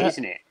different market,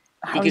 isn't it?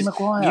 Harry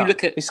Maguire.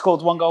 He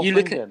scored one goal for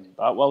England.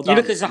 Well done.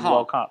 You look at Zaha.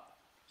 World Cup.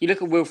 You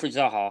look at Wilfried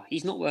Zaha.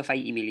 He's not worth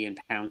 £80 million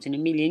in a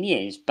million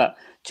years. But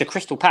to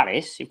Crystal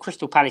Palace, if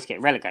Crystal Palace get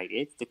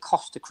relegated, the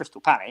cost to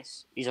Crystal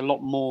Palace is a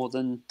lot more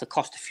than the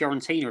cost of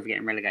Fiorentina of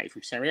getting relegated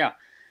from Serie A,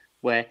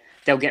 where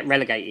they'll get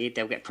relegated,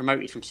 they'll get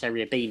promoted from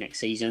Serie B next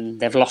season.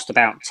 They've lost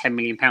about £10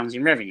 million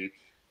in revenue.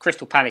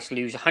 Crystal Palace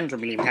lose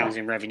 £100 million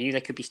in revenue. They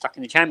could be stuck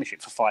in the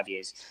Championship for 5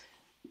 years.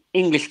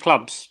 English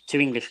clubs,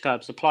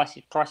 the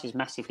price is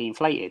massively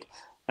inflated.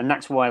 And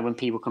that's why when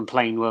people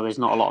complain, well, there's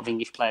not a lot of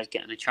English players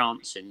getting a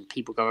chance and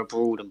people go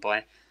abroad and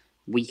buy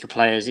weaker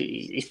players,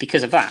 it's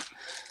because of that.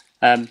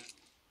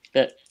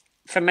 But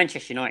for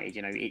Manchester United,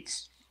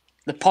 it's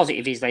the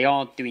positive is they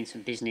are doing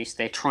some business.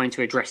 They're trying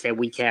to address their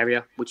weak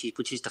area, which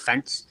is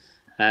defence.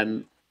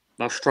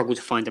 I'll struggle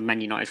to find a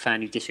Man United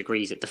fan who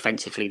disagrees that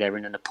defensively they're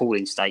in an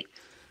appalling state.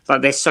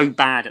 Like they're so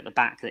bad at the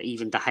back that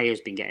even De Gea's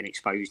been getting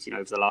exposed,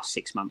 over the last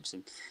 6 months,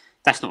 and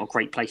that's not a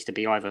great place to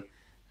be either.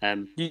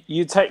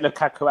 You take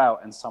Lukaku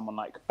out and someone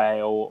like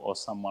Bale or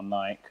someone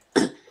like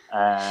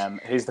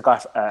who's the guy?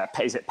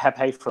 Is it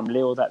Pepe from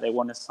Lille that they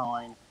want to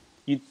sign?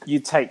 You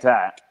take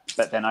that,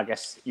 but then I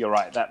guess you're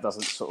right. That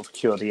doesn't sort of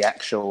cure the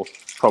actual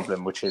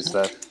problem, which is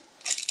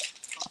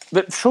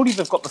But surely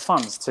they've got the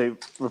funds to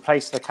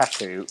replace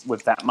Lukaku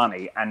with that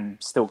money and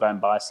still go and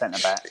buy a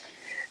centre back.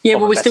 Yeah,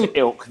 well, we're still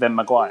ilk than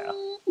Maguire.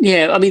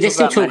 Yeah, I mean, they're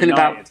still talking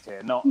about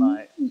here, not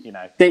like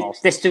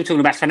they're still talking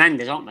about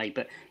Fernandes, aren't they?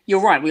 But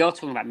you're right, we are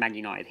talking about Man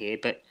United here.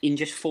 But in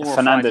just 4 or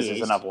 5 years, Fernandes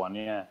is another one.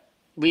 Yeah,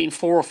 in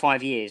 4 or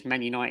 5 years,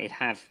 Man United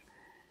have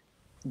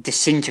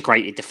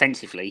disintegrated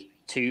defensively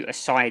to a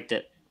side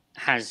that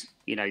has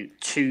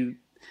 2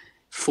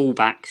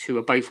 fullbacks who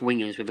are both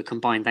wingers with a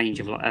combined age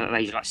of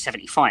like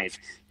 75.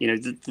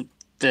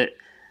 The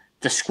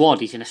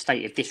squad is in a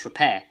state of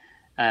disrepair,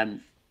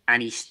 and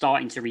he's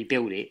starting to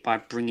rebuild it by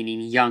bringing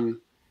in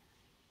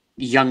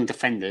young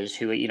defenders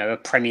who are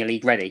Premier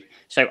League ready.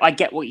 So I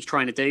get what he's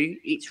trying to do.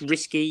 It's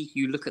risky.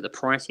 You look at the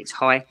price; it's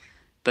high,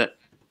 but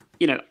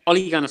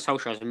Ole Gunnar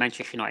Solskjaer is a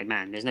Manchester United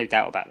man. There's no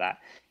doubt about that.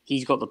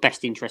 He's got the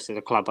best interest of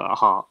the club at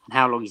heart, and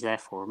how long he's there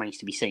for remains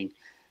to be seen.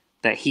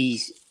 But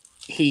he's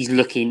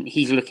looking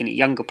at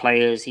younger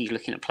players. He's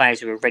looking at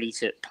players who are ready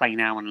to play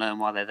now and learn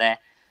while they're there.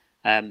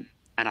 And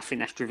I think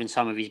that's driven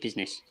some of his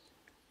business.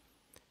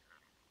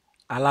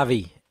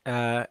 Alavi,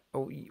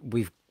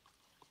 we've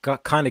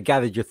kind of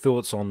gathered your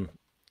thoughts on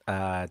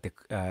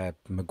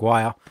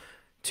Maguire.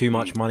 Too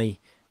much money,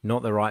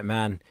 not the right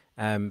man.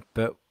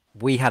 But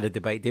we had a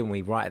debate, didn't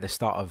we, right at the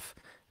start of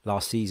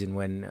last season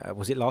when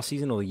was it last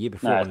season or the year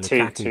before? No, when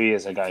 2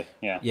 years ago.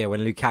 Yeah,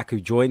 when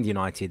Lukaku joined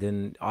United,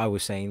 and I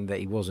was saying that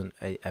he wasn't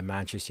a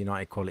Manchester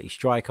United quality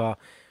striker.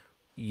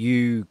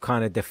 You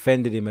kind of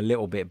defended him a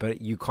little bit, but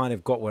you kind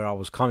of got where I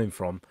was coming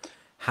from.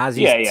 Has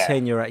his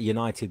tenure at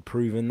United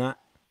proven that?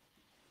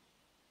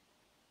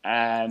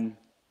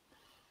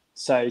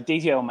 So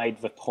DGL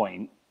made the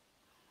point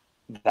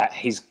that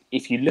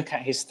if you look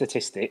at his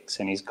statistics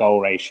and his goal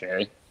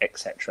ratio,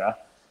 etc.,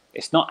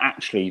 it's not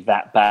actually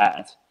that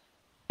bad.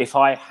 If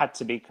I had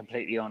to be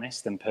completely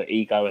honest and put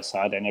ego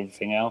aside and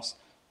everything else,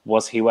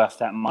 was he worth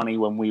that money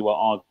when we were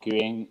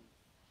arguing?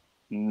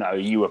 No,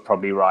 you were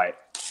probably right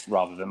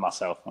rather than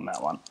myself on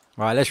that one.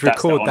 All right, let's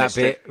record that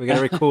bit. We're going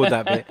to record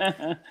that bit.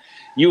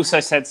 You also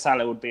said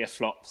Salah would be a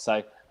flop.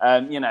 So,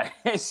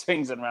 it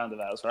swings and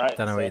roundabouts, right?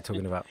 Don't know what you're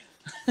talking about.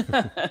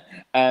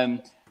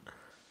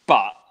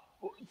 But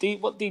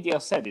what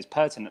DDL said is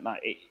pertinent.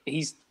 Like,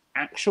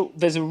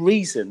 there's a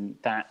reason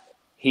that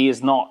he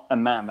is not a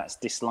man that's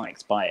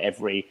disliked by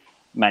every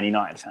Man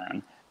United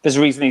fan. There's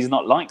a reason he's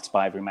not liked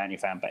by every Man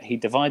United fan, but he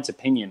divides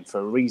opinion for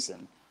a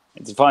reason.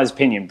 He divides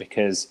opinion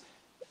because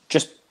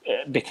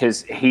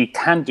he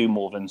can do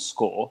more than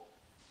score.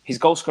 His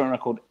goal scoring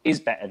record is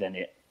better than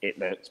it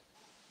looks,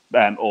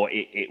 or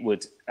it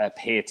would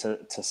appear to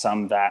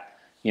some that,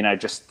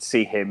 just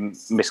see him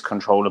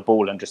miscontrol a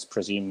ball and just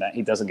presume that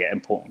he doesn't get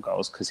important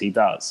goals, because he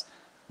does.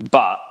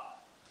 But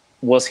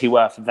was he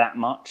worth that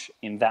much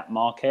in that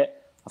market?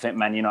 I think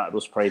Man United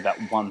was probably that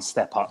one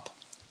step up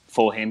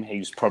for him. He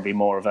was probably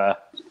more of a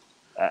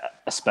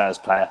Spurs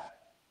player.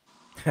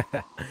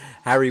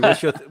 Harry,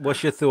 what's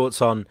your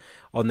thoughts on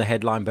the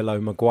headline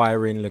below?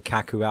 Maguire in,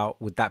 Lukaku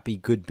out. Would that be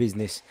good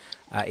business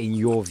in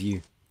your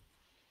view?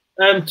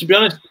 To be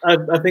honest,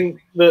 I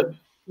think that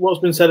what's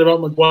been said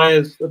about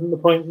Maguire's, I think the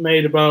point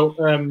made about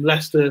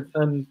Leicester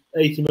and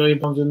 £80 million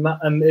in that,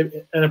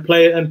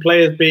 and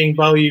players being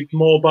valued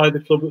more by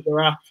the club that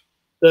they're at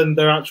than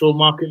their actual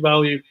market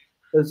value.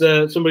 As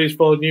somebody who's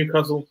followed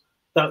Newcastle,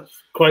 that's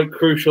quite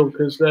crucial,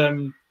 because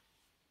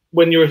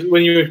when you're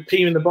a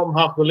team in the bottom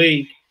half of the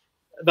league,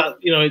 that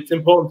it's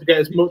important to get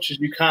as much as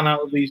you can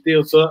out of these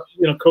deals. So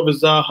that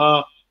covers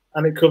Zaha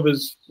and it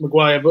covers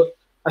Maguire. But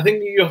I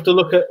think you have to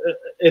look at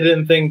it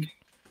and think,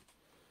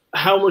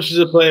 how much is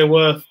a player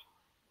worth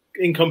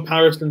in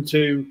comparison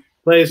to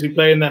players who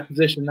play in their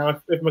position?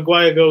 Now, if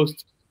Maguire goes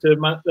to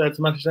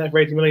Manchester United for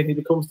 80 million, he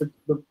becomes the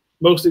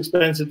most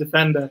expensive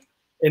defender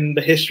in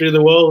the history of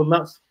the world,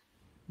 and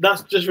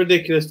that's just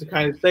ridiculous to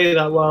kind of say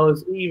that. While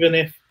even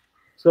if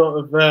sort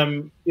of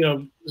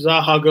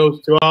Zaha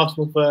goes to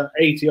Arsenal for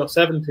 80 or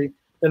 70,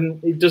 then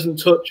it doesn't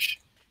touch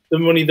the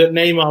money that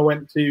Neymar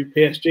went to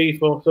PSG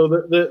for. So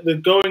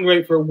the going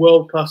rate for a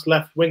world-class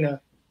left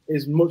winger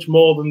is much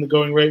more than the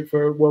going rate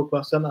for a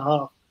world-class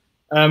centre-half.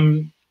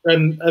 And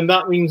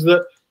that means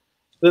that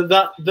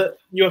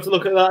you have to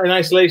look at that in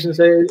isolation and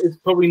say it's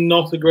probably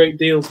not a great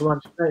deal for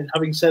Manchester United.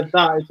 Having said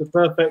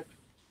that,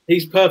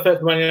 he's perfect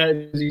for Man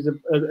United. He's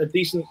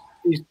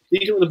he's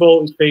decent with the ball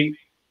at his feet,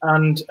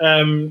 and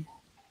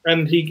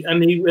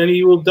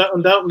he will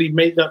undoubtedly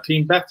make that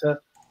team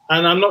better.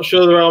 And I'm not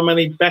sure there are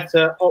many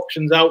better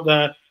options out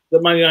there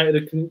that Man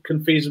United can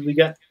feasibly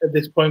get at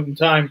this point in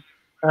time.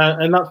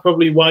 And that's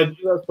probably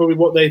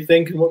what they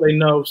think and what they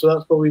know. So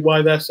that's probably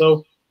why they're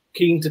so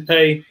keen to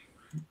pay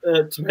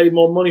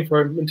more money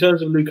for him. In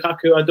terms of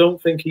Lukaku, I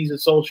don't think he's a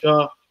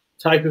Solskjaer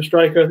type of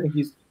striker. I think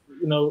he's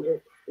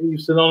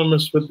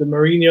synonymous with the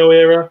Mourinho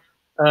era.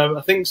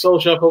 I think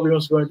Solskjaer probably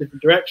wants to go in a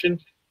different direction.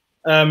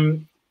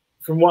 From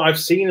what I've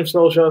seen of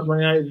Solskjaer's Man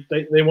United,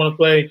 they want to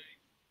play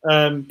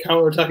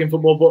counter-attacking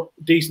football,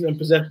 but decent in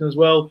possession as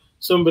well.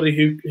 Somebody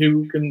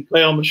who can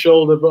play on the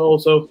shoulder, but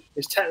also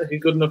is technically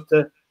good enough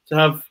to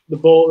have the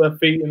ball at their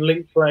feet and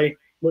link play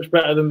much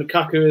better than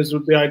Lukaku is,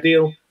 would be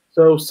ideal.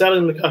 So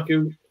selling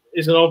Lukaku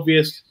is an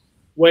obvious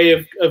way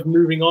of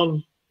moving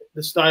on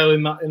the style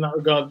in that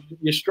regard.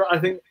 I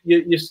think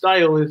your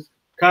style is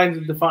kind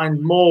of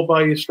defined more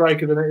by your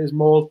striker than it is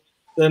more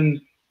than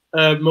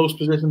most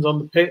positions on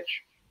the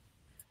pitch.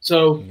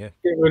 So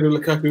getting rid of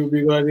Lukaku would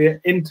be a good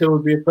idea. Inter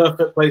would be a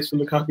perfect place for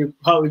Lukaku,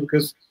 partly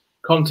because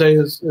Conte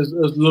has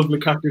loved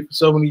Lukaku for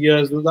so many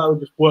years that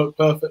would just work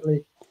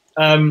perfectly.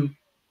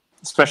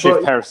 Especially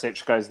if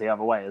Perisic goes the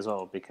other way as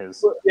well,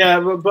 because but I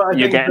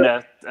you're think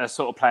getting a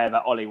sort of player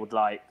that Ollie would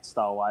like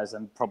style-wise,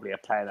 and probably a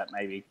player that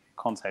maybe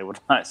Conte would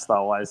like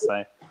style-wise.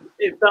 So,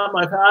 if that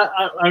might,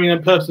 I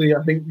mean, personally,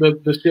 I think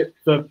the ship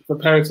for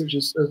Perisic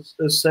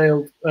has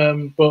sailed.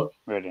 But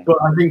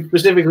I think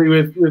specifically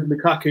with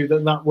Lukaku,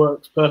 that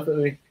works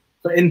perfectly.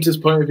 For Inter's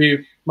point of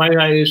view, Man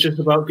United is just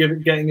about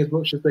getting as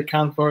much as they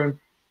can for him.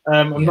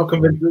 I'm not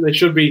convinced that they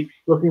should be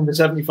looking for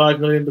 75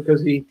 million,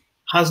 because he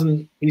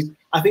hasn't.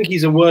 I think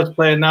he's a worse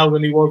player now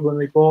than he was when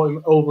they bought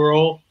him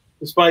overall,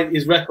 despite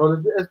his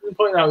record. As been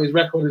pointed out, his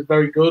record is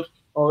very good,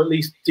 or at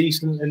least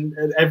decent in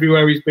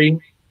everywhere he's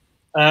been.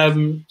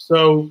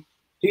 So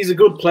he's a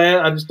good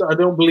player. I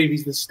don't believe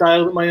he's the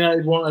style that Man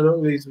United want. I don't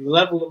believe he's the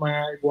level that Man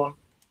United want.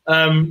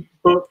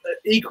 But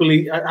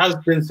equally, as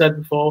been said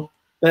before,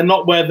 they're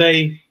not where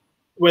they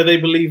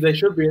believe they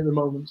should be at the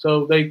moment.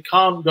 So they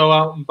can't go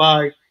out and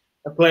buy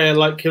a player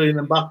like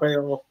Kylian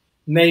Mbappe or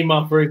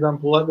Neymar, for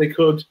example, like they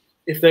could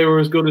if they were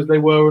as good as they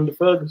were under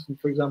Ferguson,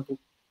 for example.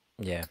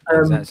 Yeah,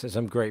 exactly.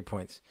 Some great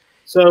points.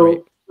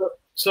 So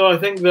I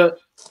think that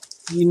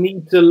you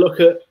need to look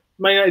at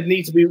Man United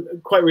need to be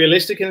quite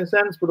realistic in a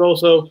sense, but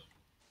also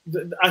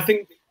I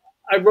think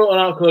I wrote an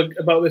article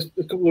about this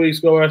a couple of weeks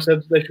ago where I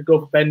said they should go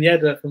for Ben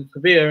Yedder from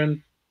Sevilla,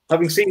 and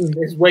having seen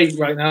his weight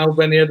right now,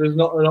 Ben Yedder is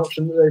not an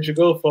option that they should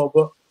go for.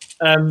 But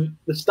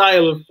the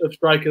style of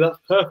striker, that's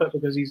perfect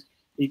because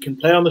he can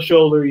play on the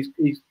shoulder.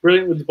 He's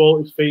brilliant with the ball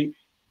at his feet.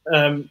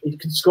 He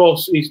can score.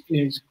 He's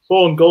a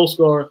born goal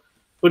scorer,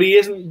 but he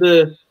isn't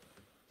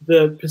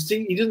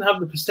he doesn't have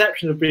the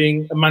perception of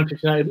being a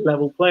Manchester United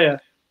level player.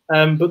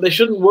 But they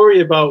shouldn't worry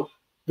about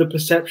the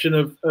perception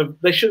of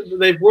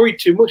they've worried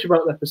too much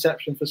about their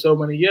perception for so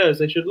many years.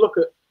 They should look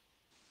at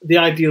the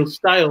ideal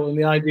style and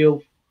the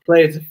ideal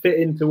player to fit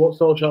into what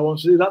Solskjaer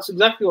wants to do. That's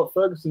exactly what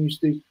Ferguson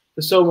used to do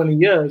for so many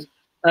years.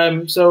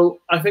 So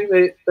I think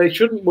they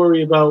shouldn't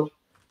worry about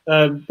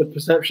the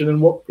perception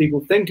and what people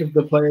think of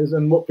the players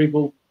and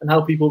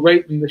how people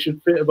rate them. They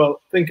should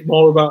think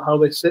more about how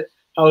they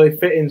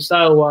fit in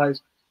style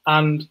wise.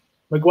 And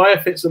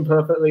Maguire fits them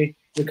perfectly.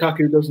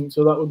 Lukaku doesn't,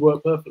 so that would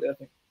work perfectly, I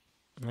think.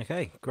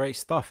 Okay, great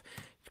stuff.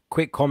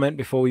 Quick comment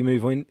before we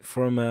move on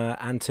from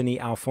Anthony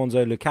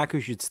Alfonso.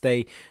 Lukaku should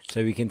stay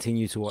so we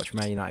continue to watch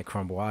Man United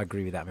crumble. I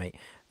agree with that, mate.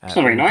 It's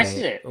not very nice,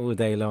 is it? All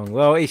day long.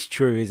 Well, it's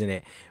true, isn't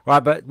it? Right,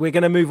 but we're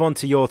going to move on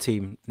to your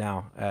team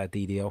now,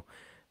 DDL.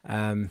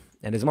 And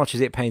as much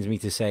as it pains me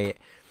to say it,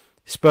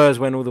 Spurs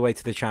went all the way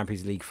to the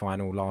Champions League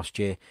final last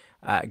year.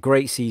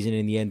 Great season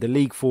in the end. The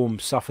league form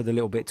suffered a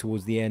little bit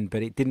towards the end,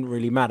 but it didn't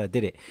really matter,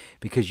 did it?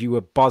 Because you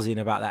were buzzing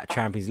about that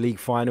Champions League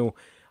final.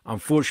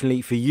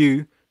 Unfortunately for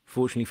you,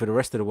 fortunately for the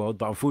rest of the world,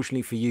 but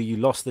unfortunately for you, you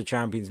lost the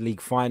Champions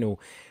League final.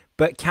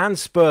 But can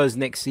Spurs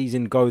next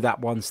season go that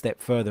one step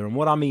further? And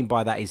what I mean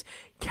by that is,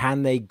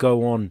 can they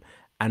go on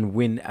and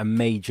win a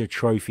major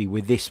trophy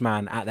with this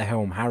man at the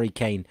helm? Harry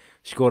Kane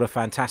scored a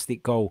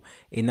fantastic goal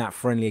in that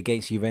friendly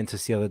against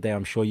Juventus the other day.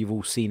 I'm sure you've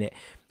all seen it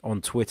on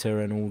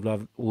Twitter and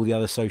all the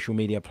other social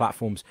media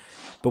platforms.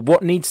 But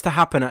what needs to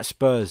happen at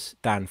Spurs,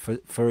 Dan,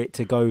 for it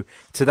to go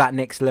to that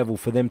next level,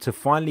 for them to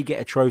finally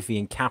get a trophy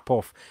and cap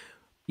off,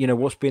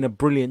 what's been a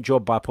brilliant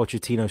job by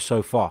Pochettino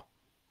so far?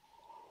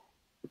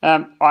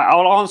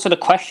 I'll answer the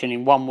question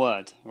in one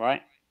word,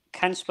 right?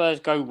 Can Spurs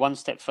go one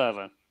step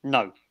further?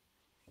 No.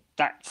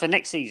 That for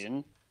next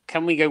season,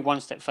 can we go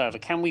one step further?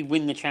 Can we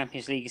win the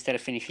Champions League instead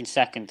of finishing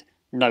second?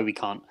 No, we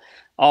can't.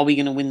 Are we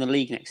going to win the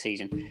league next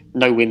season?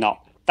 No, we're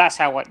not. That's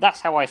how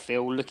I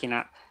feel looking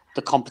at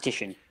the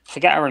competition.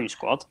 Forget our own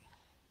squad.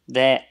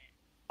 There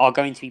are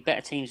going to be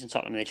better teams than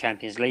Tottenham in the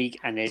Champions League,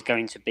 and there's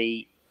going to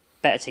be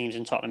better teams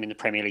than Tottenham in the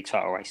Premier League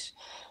title race.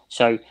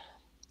 So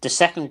the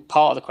second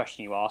part of the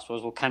question you asked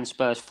was, well, can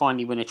Spurs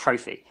finally win a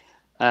trophy?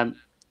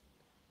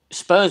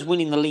 Spurs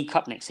winning the League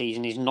Cup next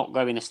season is not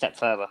going a step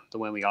further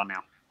than where we are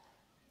now.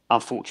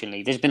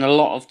 Unfortunately, there's been a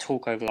lot of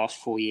talk over the last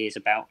 4 years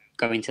about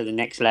going to the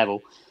next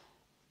level.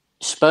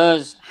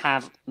 Spurs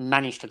have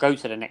managed to go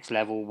to the next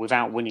level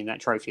without winning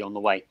that trophy on the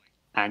way.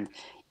 And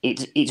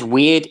it's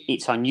weird,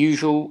 it's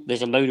unusual,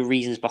 there's a load of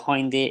reasons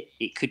behind it.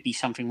 It could be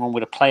something wrong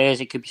with the players,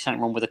 it could be something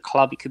wrong with the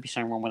club, it could be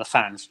something wrong with the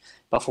fans.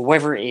 But for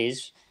whatever it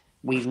is,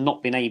 we've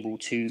not been able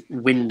to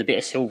win the bit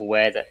of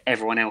silverware that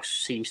everyone else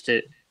seems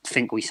to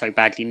think we so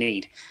badly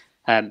need.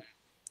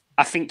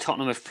 I think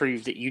Tottenham have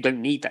proved that you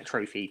don't need that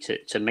trophy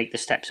to make the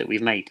steps that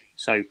we've made.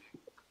 So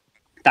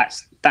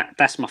that's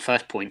my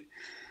first point.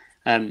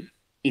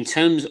 In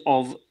terms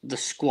of the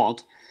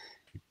squad,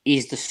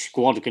 is the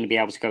squad going to be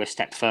able to go a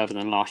step further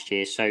than last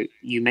year? So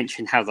you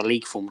mentioned how the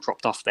league form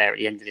dropped off there at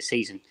the end of the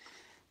season.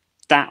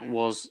 That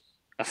was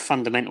a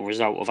fundamental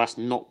result of us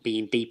not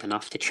being deep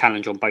enough to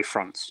challenge on both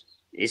fronts.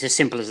 It's as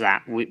simple as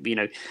that.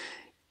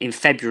 In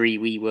February,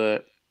 we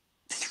were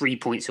 3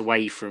 points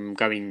away from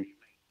going...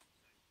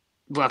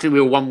 Well, I think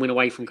we were 1 win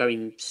away from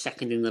going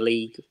second in the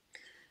league,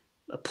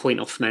 a point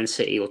off Man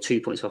City or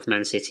 2 points off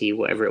Man City,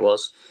 whatever it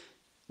was.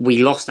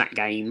 We lost that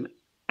game,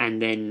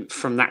 and then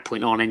from that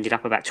point on ended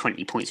up about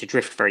 20 points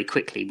adrift very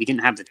quickly. We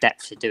didn't have the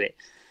depth to do it.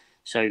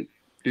 So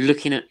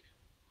looking at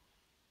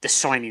the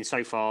signing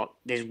so far,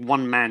 there's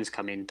one man's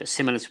come in, but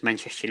similar to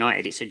Manchester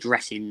United, it's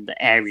addressing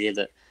the area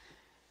that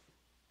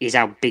is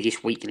our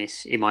biggest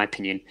weakness, in my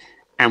opinion.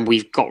 And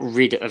we've got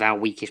rid of our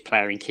weakest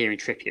player in Kieran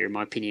Trippier, in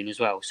my opinion, as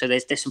well. So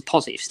there's some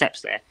positive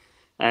steps there.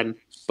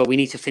 But we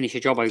need to finish a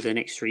job over the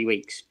next 3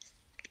 weeks.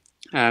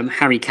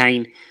 Harry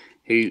Kane,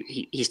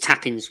 he's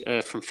tappings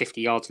from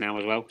 50 yards now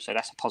as well. So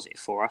that's a positive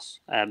for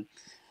us.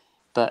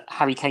 But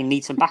Harry Kane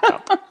needs some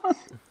backup.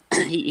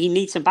 he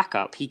needs some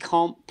backup. He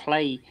can't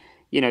play,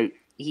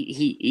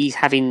 he's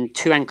having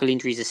 2 ankle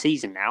injuries a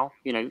season now.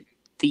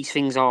 These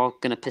things are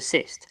going to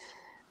persist.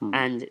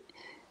 And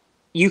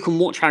you can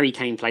watch Harry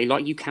Kane play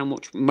like you can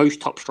watch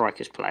most top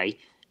strikers play,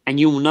 and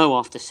you'll know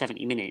after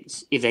 70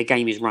 minutes if their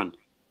game is run.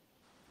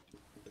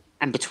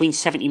 And between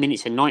 70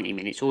 minutes and 90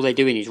 minutes, all they're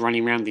doing is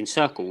running around in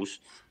circles,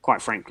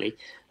 quite frankly,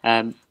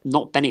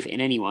 not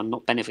benefiting anyone,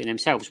 not benefiting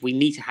themselves. We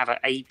need to have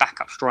a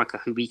backup striker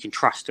who we can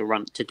trust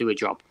to do a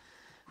job.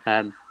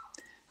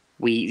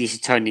 This is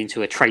turned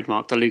into a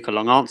trademark DeLuca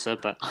long answer,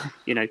 but,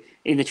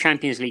 in the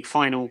Champions League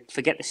final,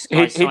 forget the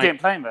Sky He didn't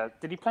play him.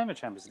 Did he play in the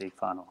Champions League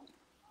final?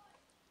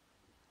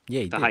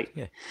 Yeah, he did.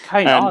 Yeah.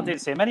 Kane, I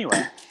didn't see him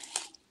anywhere.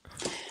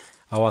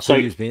 Oh, I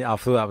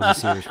thought that was a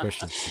serious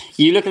question.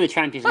 You look at the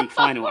Champions League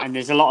final, and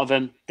there's a lot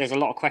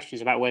of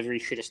questions about whether he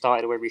should have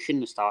started or whether he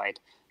shouldn't have started.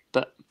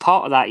 But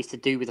part of that is to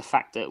do with the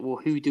fact that, well,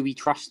 who do we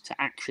trust to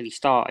actually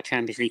start a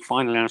Champions League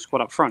final in a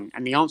squad up front?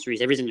 And the answer is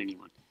there isn't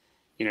anyone.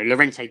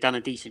 Llorente done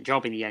a decent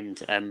job in the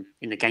end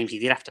in the games he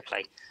did have to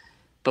play.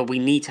 But we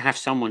need to have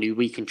someone who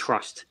we can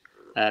trust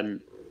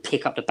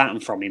pick up the baton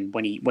from him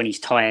when he's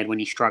tired, when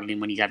he's struggling,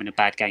 when he's having a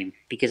bad game.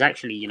 Because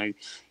actually,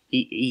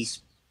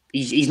 he's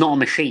not a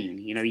machine.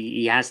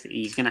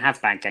 He's going to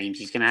have bad games.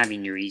 He's going to have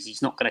injuries.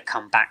 He's not going to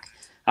come back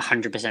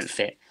 100%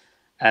 fit.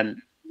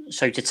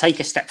 So to take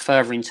a step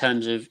further in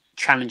terms of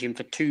challenging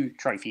for 2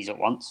 trophies at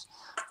once,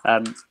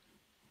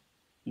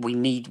 we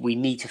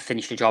need to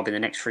finish the job in the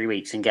next 3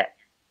 weeks and get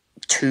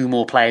 2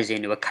 more players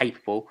in who are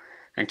capable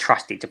and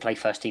trusted to play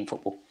first team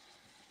football.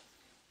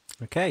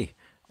 Okay.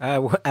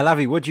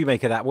 Alavi, what do you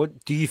make of that?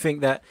 What do you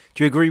think that?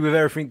 Do you agree with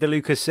everything De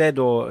Luca said,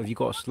 or have you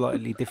got a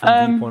slightly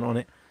different viewpoint on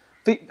it?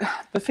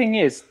 The thing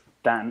is,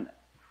 Dan,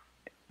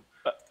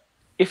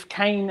 if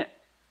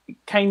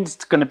Kane's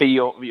going to be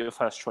your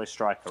first choice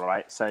striker,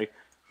 right? So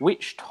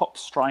which top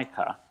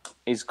striker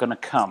is going to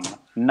come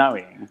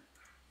knowing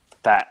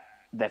that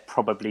they're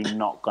probably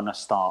not going to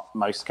start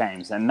most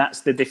games? And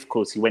that's the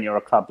difficulty when you're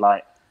a club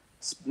like,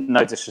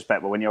 no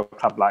disrespect, but when you're a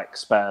club like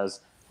Spurs,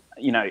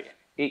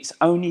 it's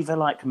only the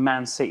like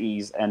Man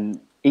Cities and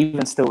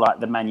even still like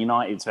the Man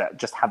Uniteds that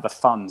just have the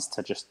funds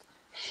to just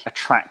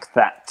attract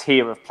that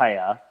tier of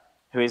player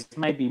who is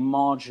maybe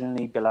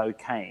marginally below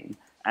Kane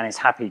and is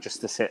happy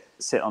just to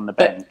sit on the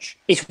bench.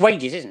 But it's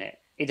wages, isn't it?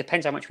 It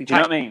depends how much we pay. Do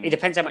you know what I mean? It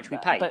depends how much we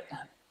pay. But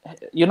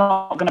you're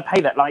not going to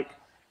pay that. Like,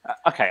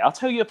 okay, I'll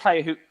tell you a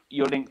player who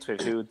you're linked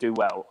with who will do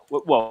well.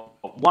 Well,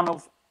 one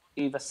of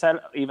who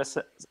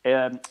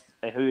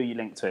are you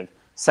linked with?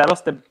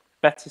 Celos, the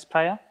Betis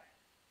player?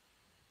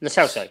 Lo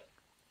Celso.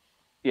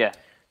 Yeah.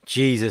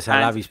 Jesus,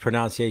 Alavi's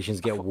pronunciations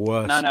get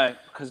worse. No,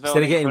 because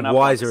instead of getting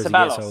wiser as he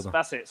gets older.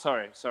 That's it.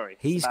 Sorry.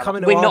 He's Ceballos.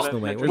 coming to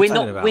Arsenal, mate. We're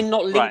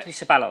not linked with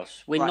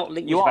Ceballos. We're not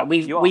linked with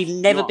Ceballos. We've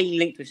never been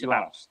linked with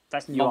Ceballos.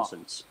 That's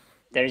nonsense.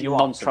 There is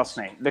nonsense. Trust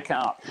me. Look it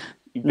up.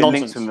 You've been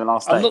linked to him the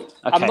last day.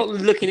 I'm not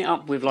looking it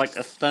up with like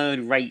a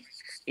third-rate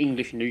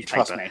English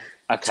newspaper. Trust me.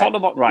 Okay.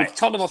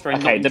 Tottenham Hotspur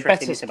okay. The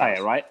Betis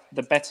player, right?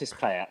 The Betis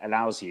player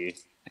allows you.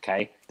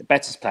 Okay. The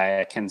Betis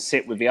player can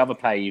sit with the other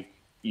player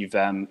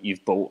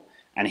you've bought,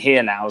 and he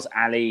allows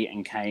Ali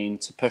and Kane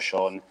to push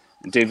on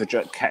and do the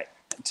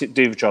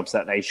jobs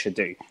that they should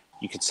do.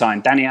 You could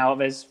sign Dani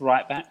Alves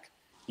right back.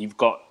 You've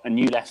got a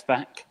new left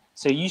back.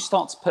 So you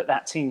start to put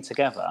that team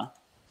together.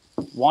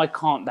 Why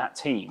can't that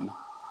team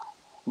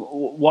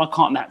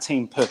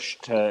push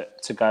to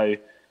go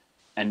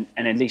and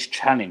at least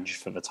challenge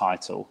for the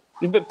title?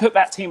 But put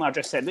that team I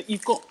just said. Look,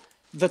 you've got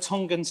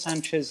Vertonghen,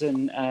 Sanchez,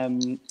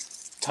 and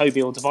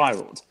Toby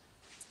Alderweireld.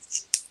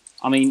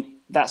 I mean,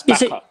 that's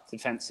backup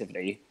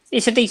defensively.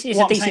 It's a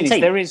decent team.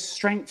 There is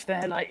strength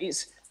there. Like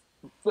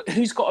but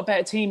who's got a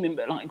better team in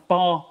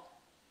bar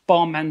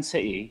Man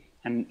City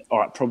and all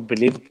right,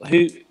 probably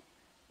Liverpool.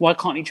 Why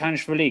can't he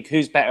challenge for the league?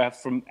 Who's better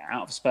from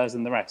out of Spurs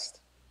than the rest?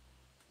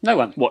 No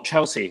one. What,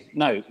 Chelsea?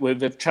 No,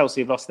 with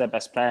Chelsea have lost their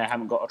best player,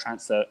 haven't got a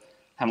transfer,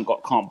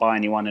 can't buy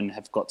anyone, and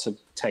have got to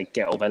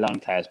get all their loan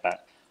players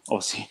back.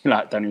 Obviously,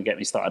 don't even get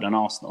me started on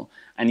Arsenal.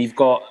 And you've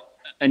got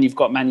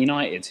Man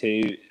United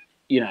who,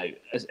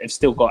 have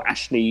still got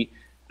Ashley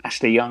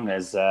Young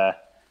as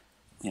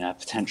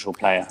potential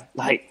player.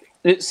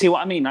 See what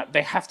I mean?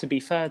 They have to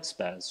be third,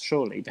 Spurs.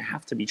 Surely they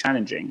have to be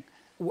challenging.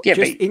 Yeah,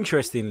 just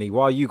interestingly,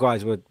 while you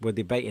guys were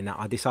debating that,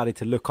 I decided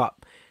to look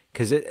up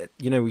because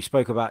we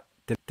spoke about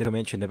I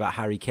mentioned about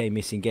Harry Kane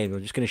missing games.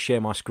 I'm just going to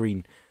share my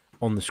screen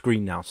on the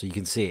screen now so you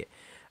can see it.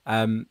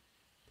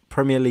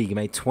 Premier League, he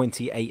made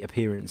 28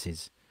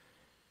 appearances,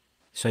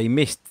 so he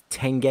missed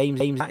 10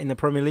 games in the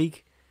Premier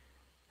League.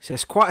 So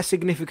it's quite a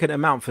significant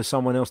amount for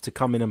someone else to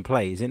come in and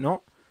play, is it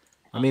not?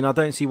 I mean, I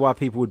don't see why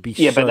people would be.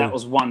 Yeah, but that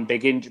was one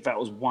big injury. That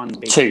was one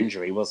big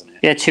injury, wasn't it?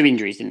 Yeah, 2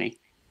 injuries, didn't he?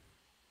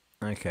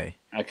 Okay.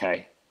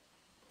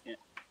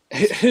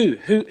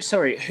 Who?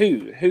 Sorry,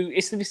 who?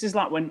 This is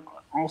like when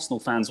Arsenal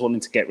fans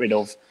wanted to get rid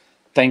of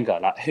Wenger.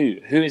 Who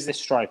is this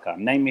striker?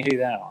 Name me who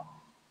they are.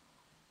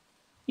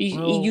 This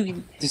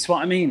is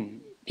what I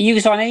mean. You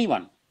can sign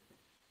anyone.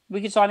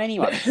 We could sign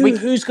anyone.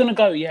 Who's going to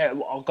go? Yeah,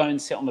 I'll go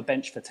and sit on the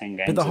bench for 10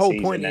 games. But the whole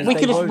point is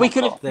we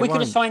could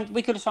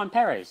have signed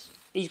Perez.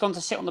 He's gone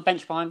to sit on the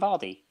bench behind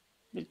Vardy.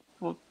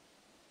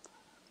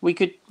 We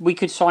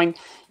could sign.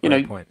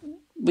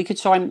 We could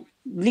sign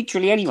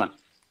literally anyone.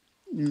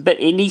 But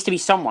it needs to be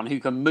someone who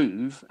can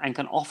move and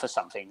can offer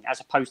something, as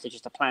opposed to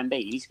just a plan B.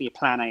 It needs to be a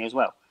plan A as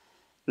well.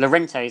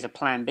 Llorente is a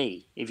plan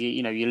B. If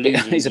you're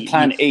losing, he's a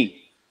plan E.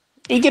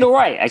 He did all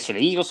right actually.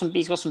 He's got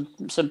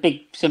some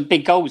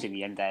big goals in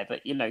the end there.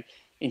 But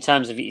in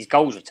terms of his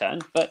goals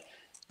returned. But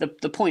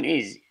the point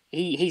is,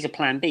 he's a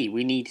plan B.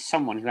 We need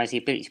someone who has the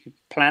ability to be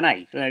plan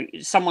A.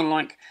 Someone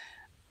like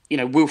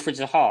Wilfried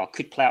Zaha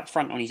could play up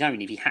front on his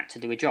own if he had to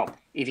do a job.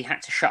 If he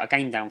had to shut a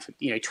game down for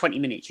 20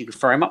 minutes, you could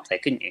throw him up there,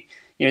 couldn't you?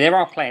 There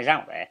are players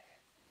out there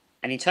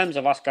And in terms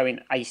of us going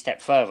a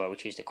step further,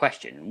 which is the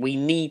question, we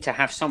need to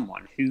have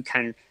someone who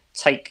can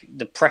take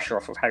the pressure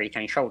off of Harry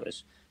Kane's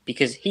shoulders,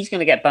 because he's going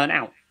to get burnt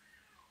out.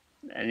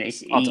 And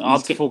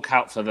I'd fork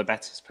out for the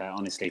Betis player,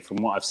 honestly, from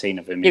what I've seen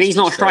of him. He's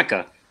not a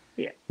striker.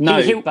 Yeah.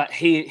 No, but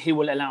he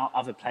will allow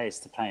other players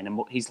to play, and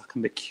he's like a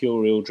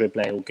mercurial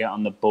dribbler. He'll get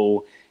on the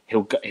ball.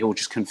 He'll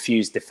just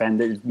confuse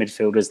defenders,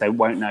 midfielders. They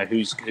won't know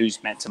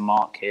who's meant to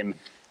mark him,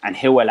 and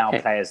he'll allow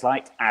players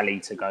like Ali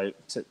to go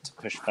to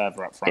push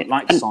further up front,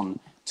 like Son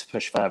to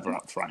push further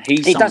up front.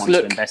 He's someone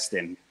to invest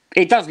in.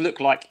 It does look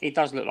like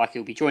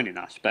he'll be joining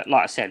us, but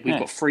like I said, we've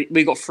got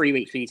 3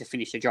 weeks. We need to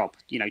finish the job.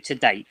 You know, to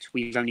date,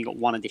 we've only got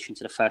 1 addition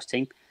to the first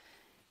team.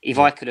 If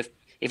I could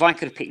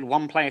have picked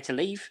one player to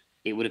leave,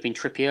 it would have been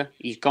Trippier.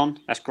 He's gone.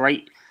 That's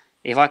great.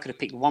 If I could have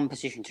picked one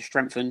position to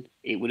strengthen,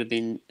 it would have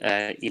been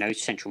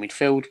central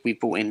midfield. We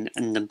brought in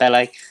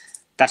Ndembele.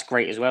 That's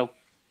great as well.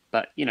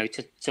 But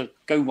to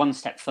go one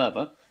step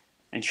further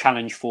and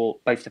challenge for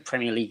both the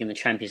Premier League and the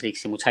Champions League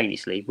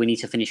simultaneously, we need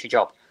to finish the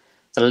job.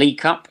 The League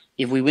Cup,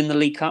 if we win the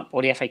League Cup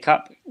or the FA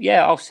Cup,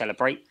 yeah, I'll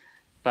celebrate.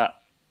 But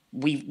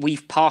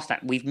we've passed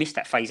that. We've missed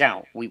that phase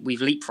out. We've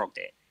leapfrogged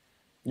it.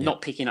 Yeah.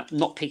 Not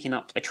picking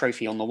up a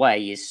trophy on the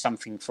way is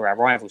something for our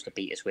rivals to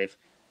beat us with.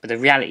 But the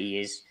reality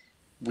is,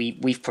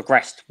 we've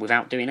progressed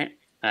without doing it.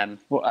 How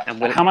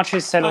much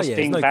is Celos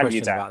being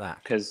valued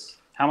at? Because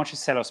how much is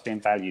Celos being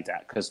valued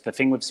at? Because the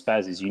thing with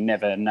Spurs is you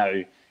never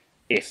know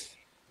if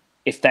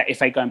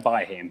they go and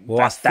buy him. Well,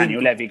 that's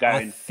Daniel Levy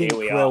going. Here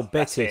we are.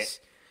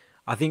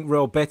 I think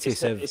Real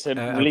Betis are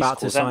about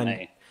to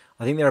sign.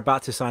 I think they're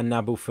about to sign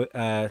Nabil.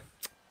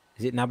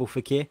 Is it Nabil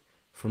Fekir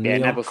from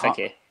Lyon? Nabil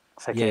Fekir.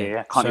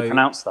 Can't you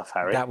pronounce stuff,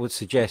 Harry? That would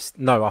suggest.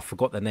 No, I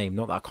forgot the name.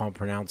 Not that I can't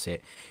pronounce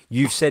it.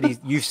 You've said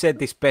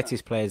this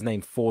Betis player's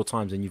name 4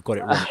 times and you've got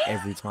it wrong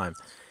every time.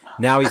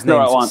 Now his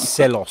name's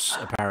Celos,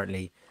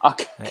 apparently. I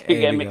keep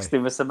getting mixed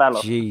in with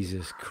Ceballos.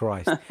 Jesus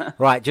Christ!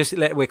 Right,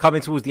 we're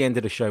coming towards the end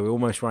of the show. We're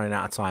almost running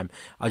out of time.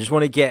 I just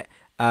want to get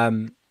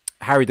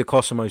Harry de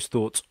Cosimo's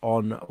thoughts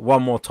on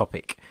one more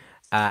topic,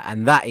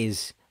 and that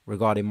is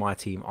regarding my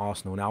team,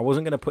 Arsenal. Now, I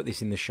wasn't going to put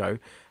this in the show,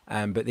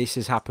 but this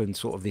has happened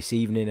sort of this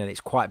evening, and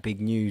it's quite big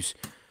news.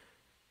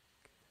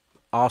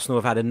 Arsenal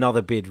have had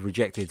another bid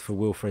rejected for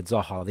Wilfred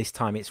Zaha. This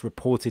time it's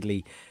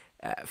reportedly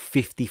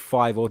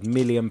 £55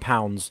 million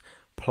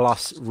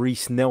plus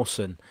Reece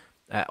Nelson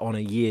on a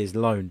year's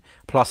loan,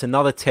 plus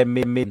another 10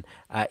 million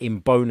in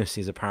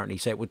bonuses, apparently.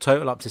 So it would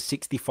total up to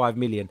 65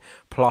 million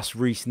plus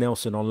Reece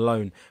Nelson on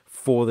loan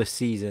for the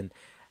season.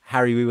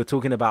 Harry, we were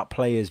talking about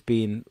players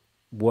being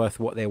worth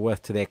what they're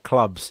worth to their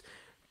clubs,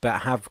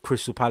 but have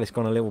Crystal Palace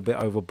gone a little bit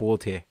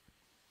overboard here?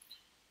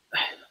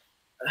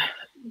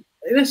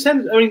 In a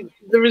sense, I mean,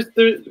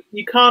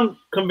 you can't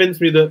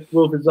convince me that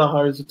Wilfred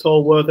Zaha is at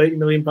all worth £80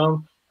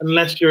 million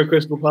unless you're a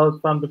Crystal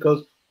Palace fan,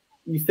 because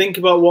you think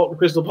about what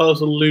Crystal Palace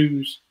will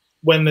lose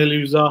when they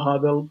lose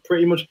Zaha. You'll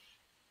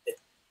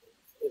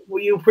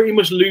pretty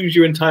much lose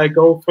your entire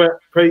goal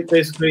threat.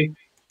 Basically,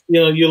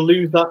 you'll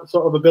lose that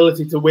sort of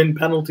ability to win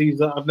penalties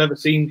that I've never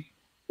seen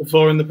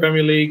before in the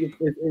Premier League.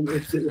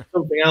 It's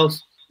something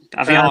else.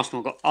 I think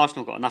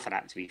Arsenal got enough of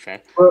that, to be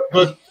fair.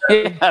 But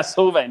that's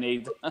all they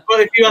need. But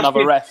if you ask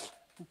another ref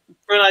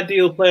for an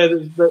ideal player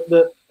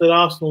that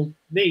Arsenal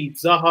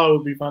needs, Zaha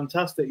would be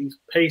fantastic. He's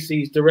pacey,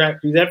 he's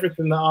direct, he's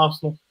everything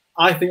that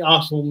I think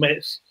Arsenal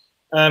miss.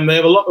 They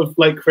have a lot of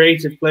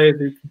creative players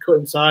who can cut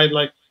inside,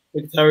 like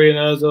Mkhitaryan,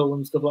 Ozil,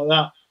 and stuff like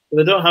that. But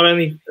they don't have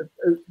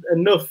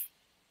enough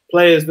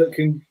players that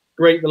can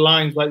break the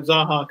lines like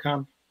Zaha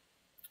can.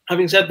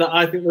 Having said that,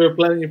 I think there are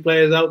plenty of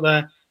players out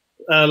there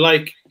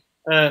like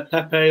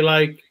Pepe,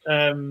 like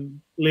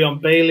Leon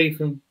Bailey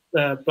from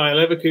Bayer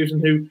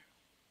Leverkusen, who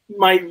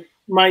might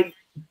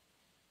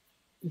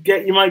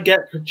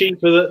get for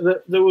cheaper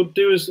that would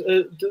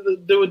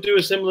do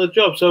a similar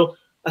job. So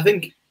I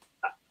think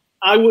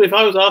if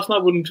I was Arsenal,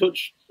 I wouldn't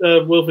touch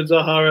Wilfred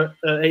Zaha at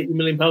 £80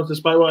 million,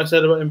 despite what I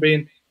said about him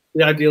being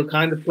the ideal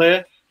kind of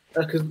player,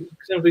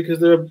 simply because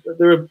there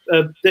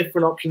are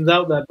different options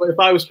out there. But if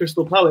I was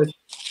Crystal Palace,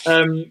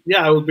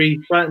 I would be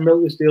trying to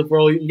milk this deal for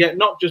all you can get,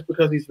 not just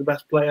because he's the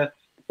best player,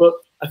 but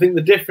I think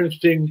the difference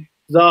between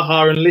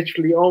Zaha and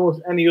literally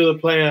almost any other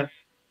player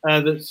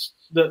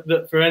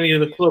that for any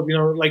other club,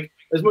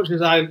 as much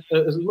as I've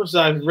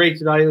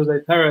rated Jose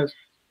Perez,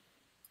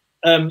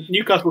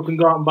 Newcastle can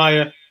go out and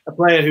buy a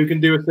player who can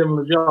do a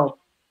similar job.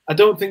 I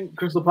don't think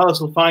Crystal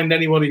Palace will find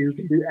anybody who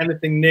can do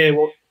anything near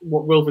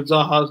what Wilfred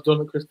Zaha has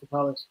done at Crystal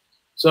Palace.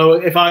 So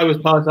if I was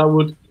Palace, I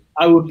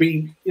would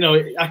be,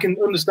 I can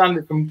understand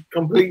it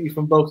completely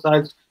from both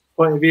sides'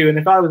 point of view. And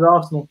if I was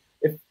Arsenal,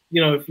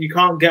 if you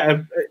can't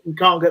get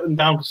them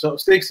down to sort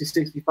of 60,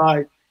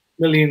 65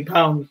 million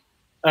pounds,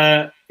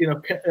 as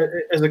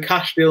a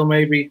cash deal,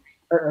 maybe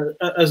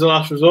as a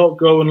last resort,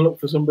 go and look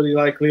for somebody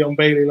like Leon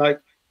Bailey,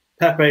 like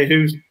Pepe,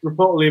 who's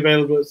reportedly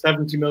available at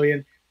 70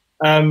 million,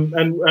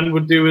 and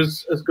would do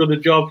as good a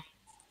job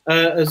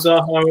as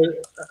Zaha.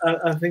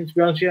 I think, to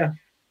be honest, yeah.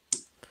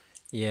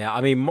 Yeah,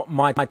 I mean,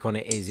 my take on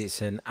it is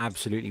it's an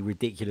absolutely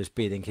ridiculous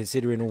bid, and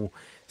considering all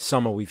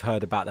summer we've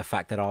heard about the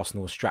fact that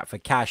Arsenal are strapped for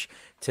cash,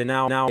 to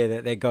now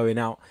that they're going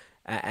out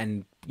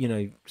and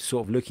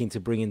sort of looking to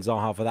bring in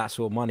Zaha for that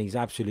sort of money is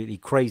absolutely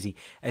crazy.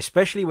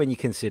 Especially when you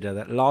consider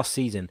that last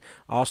season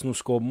Arsenal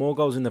scored more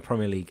goals in the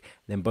Premier League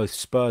than both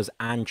Spurs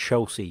and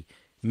Chelsea,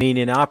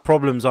 meaning our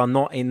problems are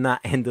not in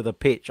that end of the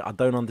pitch. I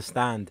don't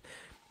understand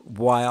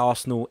why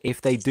Arsenal,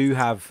 if they do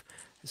have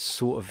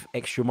sort of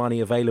extra money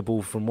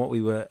available from what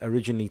we were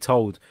originally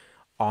told,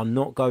 are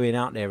not going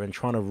out there and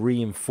trying to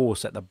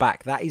reinforce at the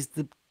back. That is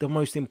the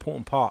most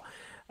important part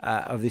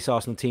of this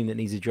Arsenal team that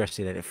needs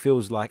addressing. And it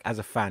feels like, as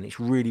a fan,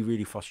 it's really,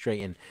 really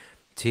frustrating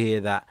to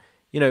hear that.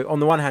 On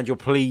the one hand, you're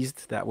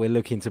pleased that we're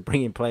looking to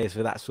bring in players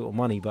for that sort of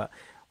money, but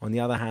on the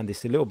other hand,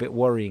 it's a little bit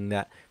worrying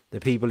that the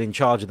people in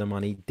charge of the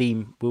money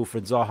deem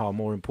Wilfried Zaha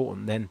more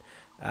important than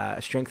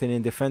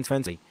strengthening defence.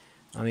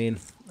 I mean,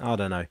 I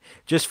don't know.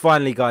 Just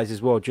finally, guys,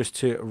 as well, just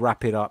to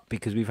wrap it up,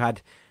 because we've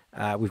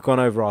gone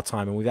over our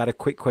time, and we've had a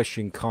quick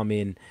question come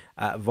in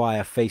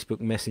via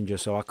Facebook Messenger,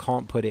 so I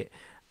can't put it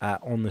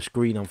on the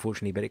screen,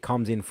 unfortunately, but it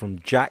comes in from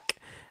Jack,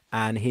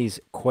 and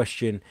his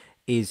question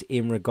is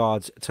in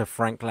regards to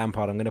Frank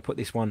Lampard. I'm going to put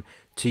this one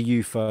to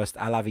you first,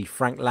 Alavi.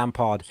 Frank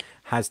Lampard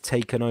has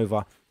taken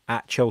over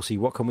at Chelsea.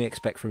 What can we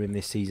expect from him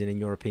this season, in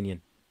your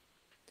opinion?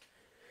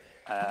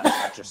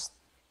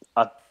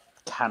 I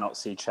cannot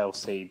see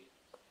Chelsea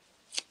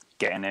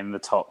getting in the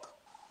top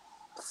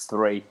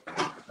 3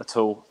 at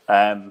all.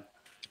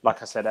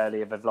 Like I said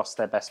earlier, they've lost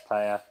their best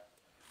player.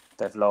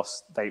 They've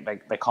lost. They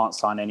can't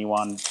sign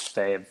anyone.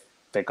 They're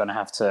going to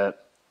have to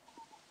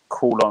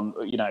call on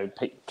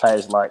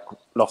players like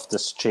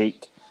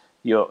Loftus-Cheek.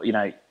 You're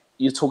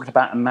talking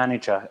about a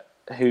manager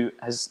who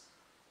has,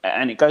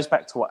 and it goes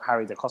back to what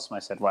Harry De Cosmo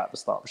said right at the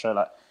start of the show.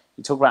 Like,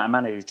 you talk about a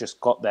manager who's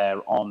just got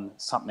there on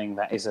something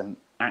that isn't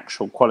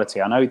actual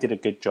quality. I know he did a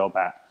good job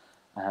at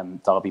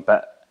Derby,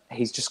 but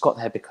he's just got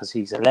there because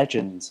he's a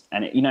legend,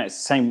 and it's the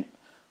same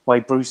way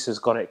Bruce has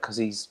got it because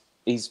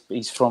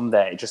he's from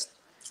there. It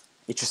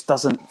just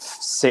doesn't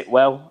sit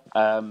well.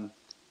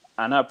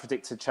 I know I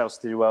predicted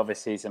Chelsea to do well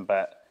this season,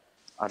 but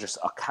I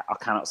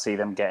cannot see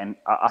them getting.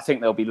 I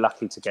think they'll be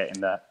lucky to get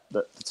in the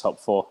top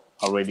 4.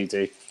 I really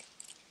do.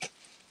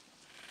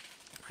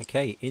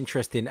 Okay,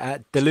 interesting.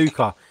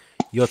 DeLuca,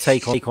 your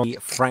take on the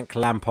Frank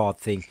Lampard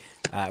thing.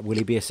 Will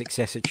he be a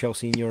success at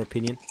Chelsea, in your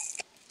opinion?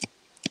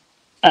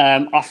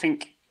 I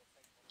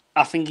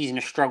think he's in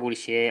a struggle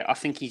this year. I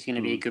think he's going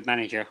to be a good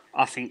manager.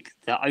 I think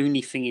the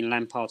only thing in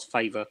Lampard's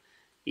favour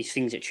is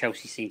things at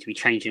Chelsea seem to be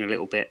changing a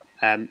little bit.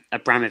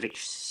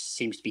 Abramovich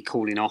seems to be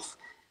calling off.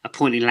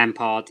 Appointing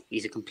Lampard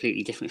is a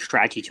completely different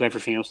strategy to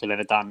everything else they've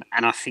ever done.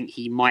 And I think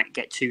he might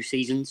get 2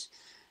 seasons.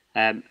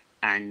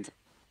 And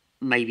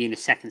maybe in the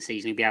second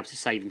season he'll be able to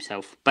save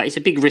himself. But it's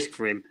a big risk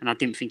for him, and I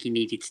didn't think he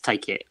needed to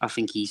take it. I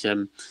think his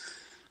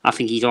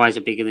eyes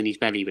are bigger than his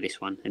belly with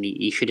this one, and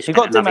he should have. He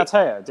got Di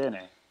Matteo, didn't he?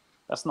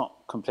 That's not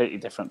completely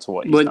different to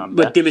what he's done.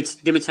 But Di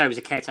Matteo was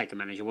a caretaker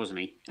manager, wasn't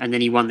he? And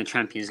then he won the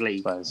Champions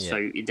League,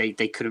 so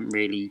they couldn't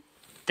really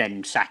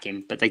then sack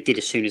him, but they did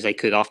as soon as they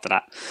could after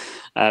that.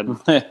 I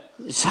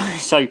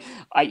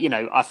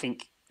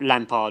think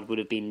Lampard would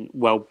have been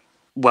well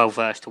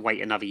versed to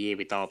wait another year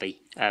with Derby.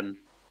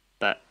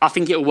 But I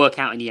think it'll work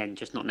out in the end,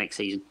 just not next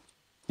season.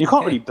 You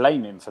can't really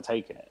blame him for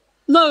taking it.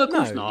 No, of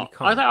course not.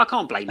 I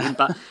can't blame him,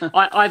 but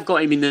I've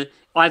got him in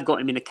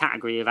the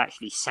category of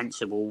actually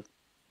sensible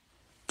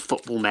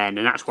football men,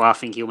 and that's why I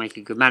think he'll make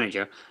a good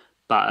manager.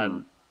 But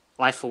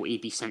I thought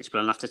he'd be sensible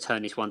enough to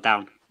turn this one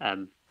down.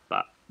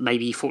 But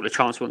maybe he thought the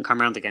chance wouldn't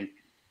come around again.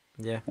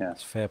 Yeah,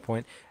 that's a fair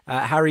point.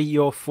 Harry,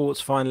 your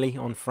thoughts finally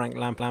on Frank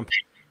Lampard?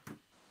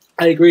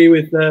 I agree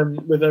with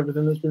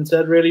everything that's been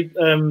said. Really,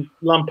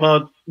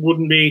 Lampard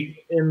wouldn't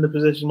be in the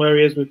position where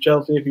he is with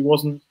Chelsea if he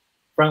wasn't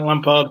Frank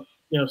Lampard.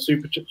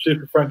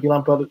 Super Frankie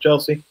Lampard at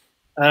Chelsea.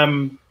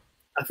 I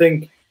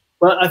think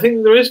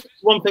there is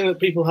one thing that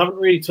people haven't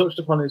really touched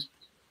upon is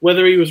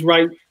whether he was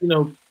right.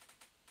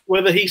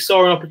 Whether he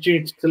saw an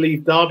opportunity to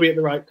leave Derby at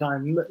the right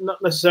time,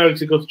 not necessarily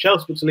to go to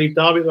Chelsea, but to leave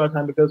Derby at the right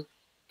time, because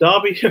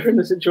Derby are in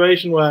a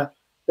situation where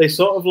they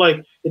sort of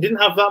they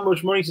didn't have that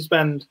much money to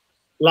spend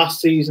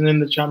last season in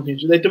the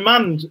Championship. They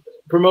demand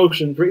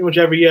promotion pretty much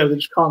every year. They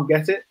just can't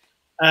get it.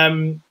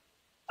 And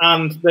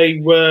they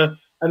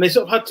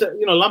sort of had to,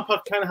 Lampard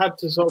kind of had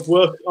to sort of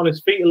work on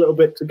his feet a little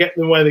bit to get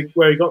them where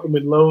he got them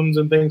with loans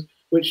and things,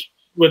 which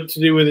were to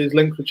do with his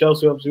links with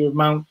Chelsea, obviously with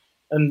Mount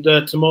and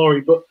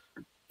Tomori. But,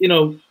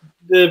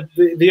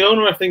 the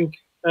owner, I think,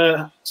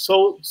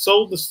 sold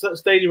the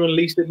stadium and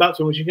leased it back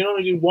to him, which you can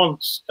only do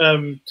once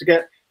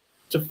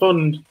to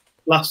fund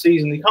last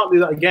season. You can't do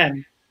that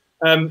again.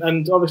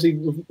 And obviously,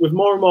 with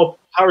more and more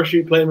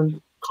parachute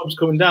playing clubs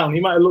coming down, he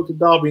might have looked at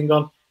Derby and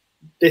gone,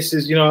 this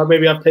is,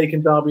 maybe I've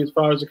taken Derby as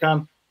far as I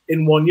can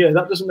in 1 year.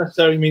 That doesn't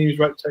necessarily mean he was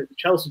right to take the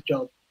Chelsea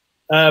job.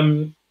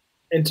 In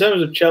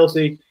terms of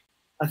Chelsea,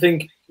 I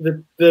think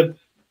the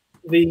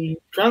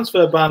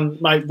transfer ban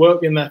might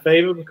work in their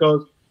favour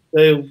because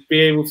they'll be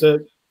able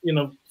to,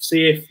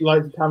 see if,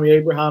 like Tammy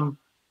Abraham,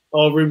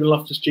 or Ruben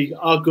Loftus-Cheek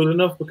are good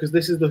enough, because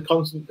this is the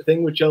constant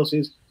thing with Chelsea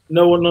is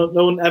no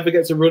one ever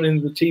gets a run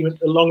in the team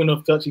long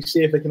enough to actually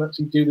see if they can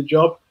actually do the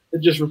job. They're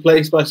just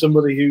replaced by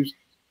somebody who's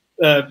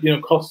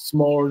costs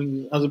more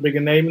and has a bigger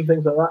name and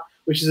things like that,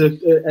 which is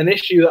an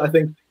issue that I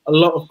think a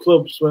lot of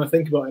clubs, when I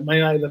think about it, Man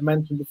United have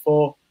mentioned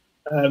before.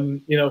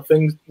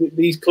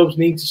 These clubs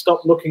need to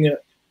stop looking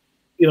at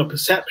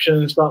perception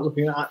and start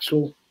looking at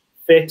actual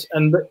fit,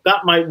 and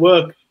that might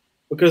work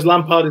because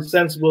Lampard is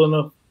sensible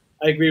enough.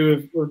 I agree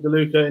with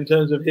DeLuca in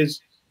terms of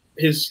his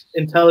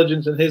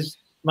intelligence and his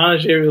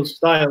managerial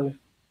style.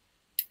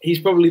 He's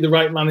probably the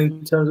right man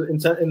in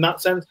that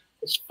sense.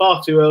 It's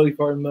far too early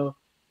for him though.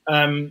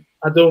 I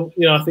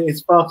think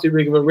it's far too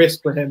big of a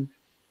risk for him,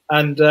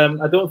 and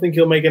I don't think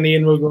he'll make any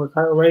inroads on the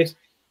title race.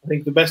 I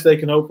think the best they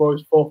can hope for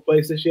is 4th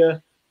place this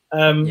year.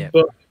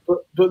 But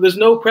there's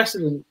no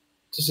precedent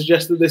to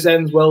suggest that this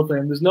ends well for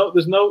him. There's no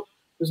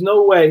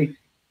way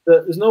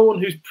that there's no one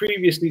who's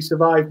previously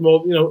survived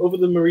more, other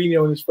than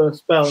Mourinho in his first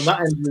spell, and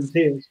that ended in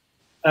tears,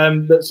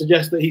 that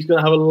suggests that he's going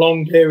to have a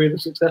long period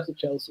of success at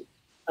Chelsea.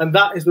 And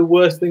that is the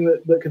worst thing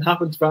that can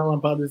happen to Frank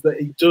Lampard, is that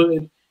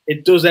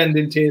it does end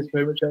in tears for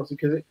him at Chelsea,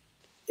 because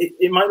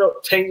it might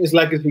not taint his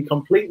legacy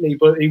completely,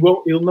 but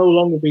he'll no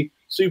longer be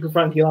Super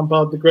Frankie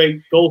Lampard, the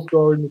great goal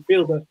scorer in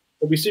midfielder.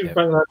 He'll be Super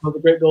Frankie Lampard, the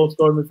great goal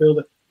scorer in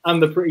midfielder,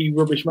 and the pretty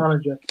rubbish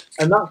manager.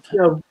 And that's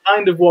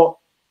kind of what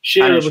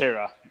Shearer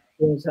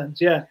in a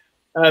sense, yeah.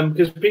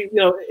 Because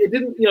it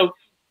didn't,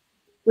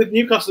 with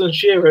Newcastle and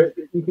Shearer,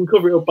 you can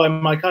cover it up by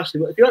Mike Ashley.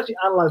 But if you actually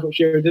analyse what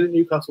Shearer did at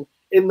Newcastle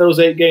in those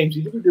 8 games,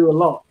 he didn't do a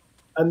lot.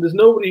 And there's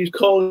nobody who's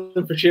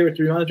calling for Shearer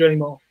to be manager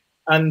anymore.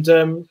 And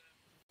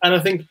I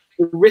think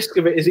the risk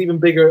of it is even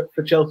bigger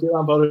for Chelsea at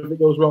Lampard if it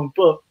goes wrong.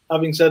 But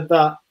having said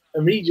that,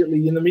 in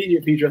the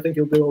immediate future, I think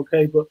he'll do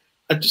okay. But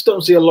I just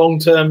don't see a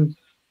long-term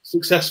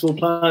successful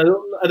plan.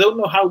 I don't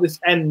know how this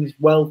ends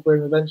well for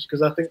him eventually,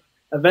 because I think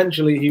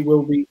eventually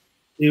he'll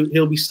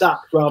be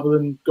sacked rather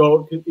than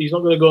go. He's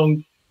not going to go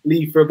and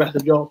leave for a better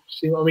job.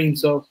 See what I mean?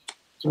 So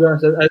to be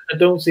honest, I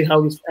don't see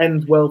how this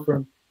ends well for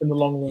him in the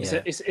long run.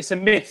 It's a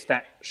myth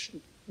that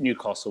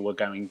Newcastle were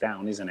going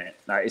down, isn't it?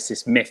 Like, it's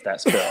this myth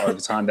that's built over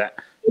time that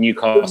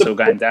Newcastle were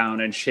going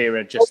down and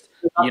Shearer just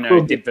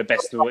did the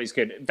best of what he's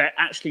good. They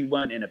actually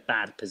weren't in a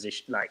bad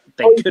position. Like,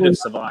 they could have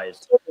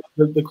survived.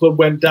 The club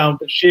went down,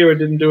 but Shearer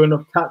didn't do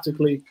enough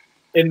tactically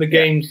in the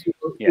games.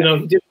 He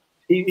did.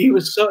 He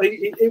was so.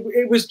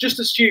 It was just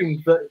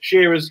assumed that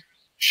Shearer's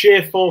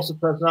sheer force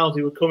of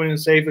personality would come in and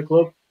save the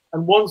club.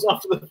 And once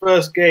after the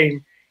first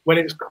game, when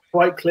it was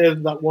quite clear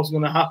that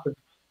wasn't going to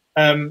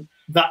happen,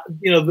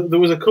 there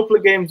was a couple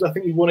of games I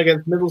think he won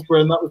against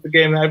Middlesbrough, and that was the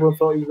game that everyone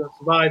thought he was going to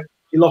survive.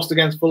 He lost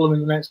against Fulham in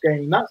the next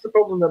game, and that's the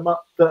problem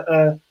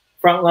that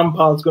Frank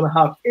Lampard's going to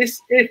have. If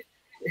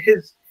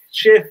his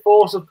sheer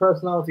force of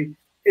personality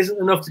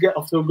isn't enough to get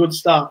off to a good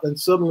start, then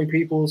suddenly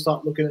people will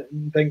start looking at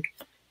him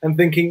and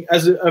thinking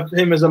of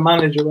him as a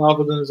manager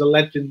rather than as a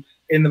legend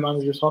in the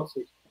manager's hot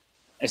seat.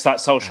 It's like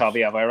Solskjaer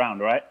the other way around,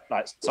 right?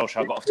 Like,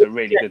 Solskjaer got off to a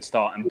really good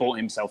start and bought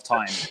himself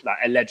time. Like,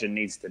 a legend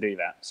needs to do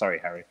that. Sorry,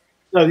 Harry.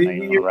 No,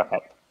 you wrap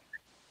up.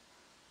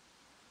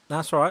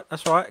 That's all right.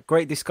 That's all right.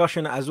 Great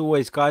discussion as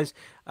always, guys.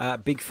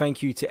 Big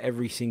thank you to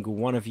every single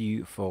one of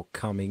you for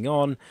coming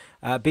on.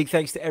 Big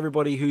thanks to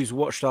everybody who's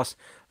watched us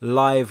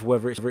live,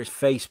 whether it's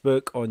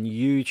Facebook, on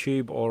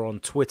YouTube, or on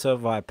Twitter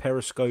via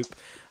Periscope.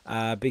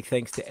 Big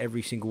thanks to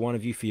every single one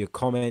of you for your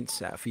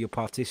comments, for your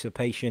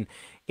participation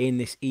in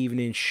this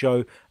evening's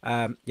show.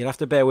 You'll have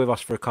to bear with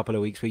us for a couple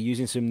of weeks. We're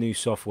using some new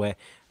software.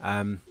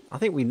 I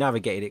think we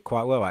navigated it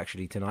quite well,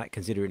 actually, tonight,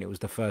 considering it was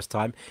the first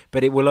time.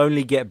 But it will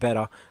only get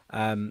better.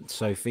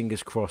 So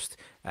fingers crossed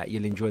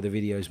you'll enjoy the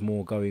videos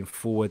more going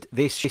forward.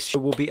 This show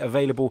will be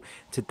available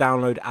to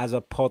download as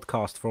a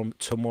podcast from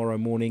tomorrow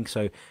morning.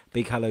 So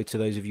big hello to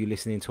those of you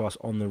listening to us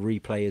on the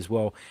replay as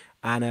well.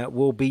 And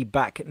we'll be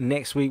back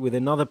next week with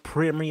another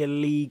Premier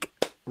League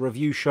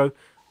review show.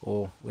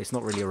 Or well, it's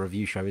not really a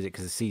review show, is it?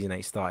 Because the season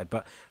ain't started.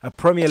 But a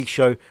Premier League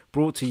show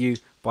brought to you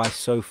by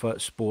Sofa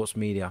Sports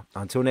Media.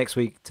 Until next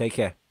week, take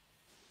care.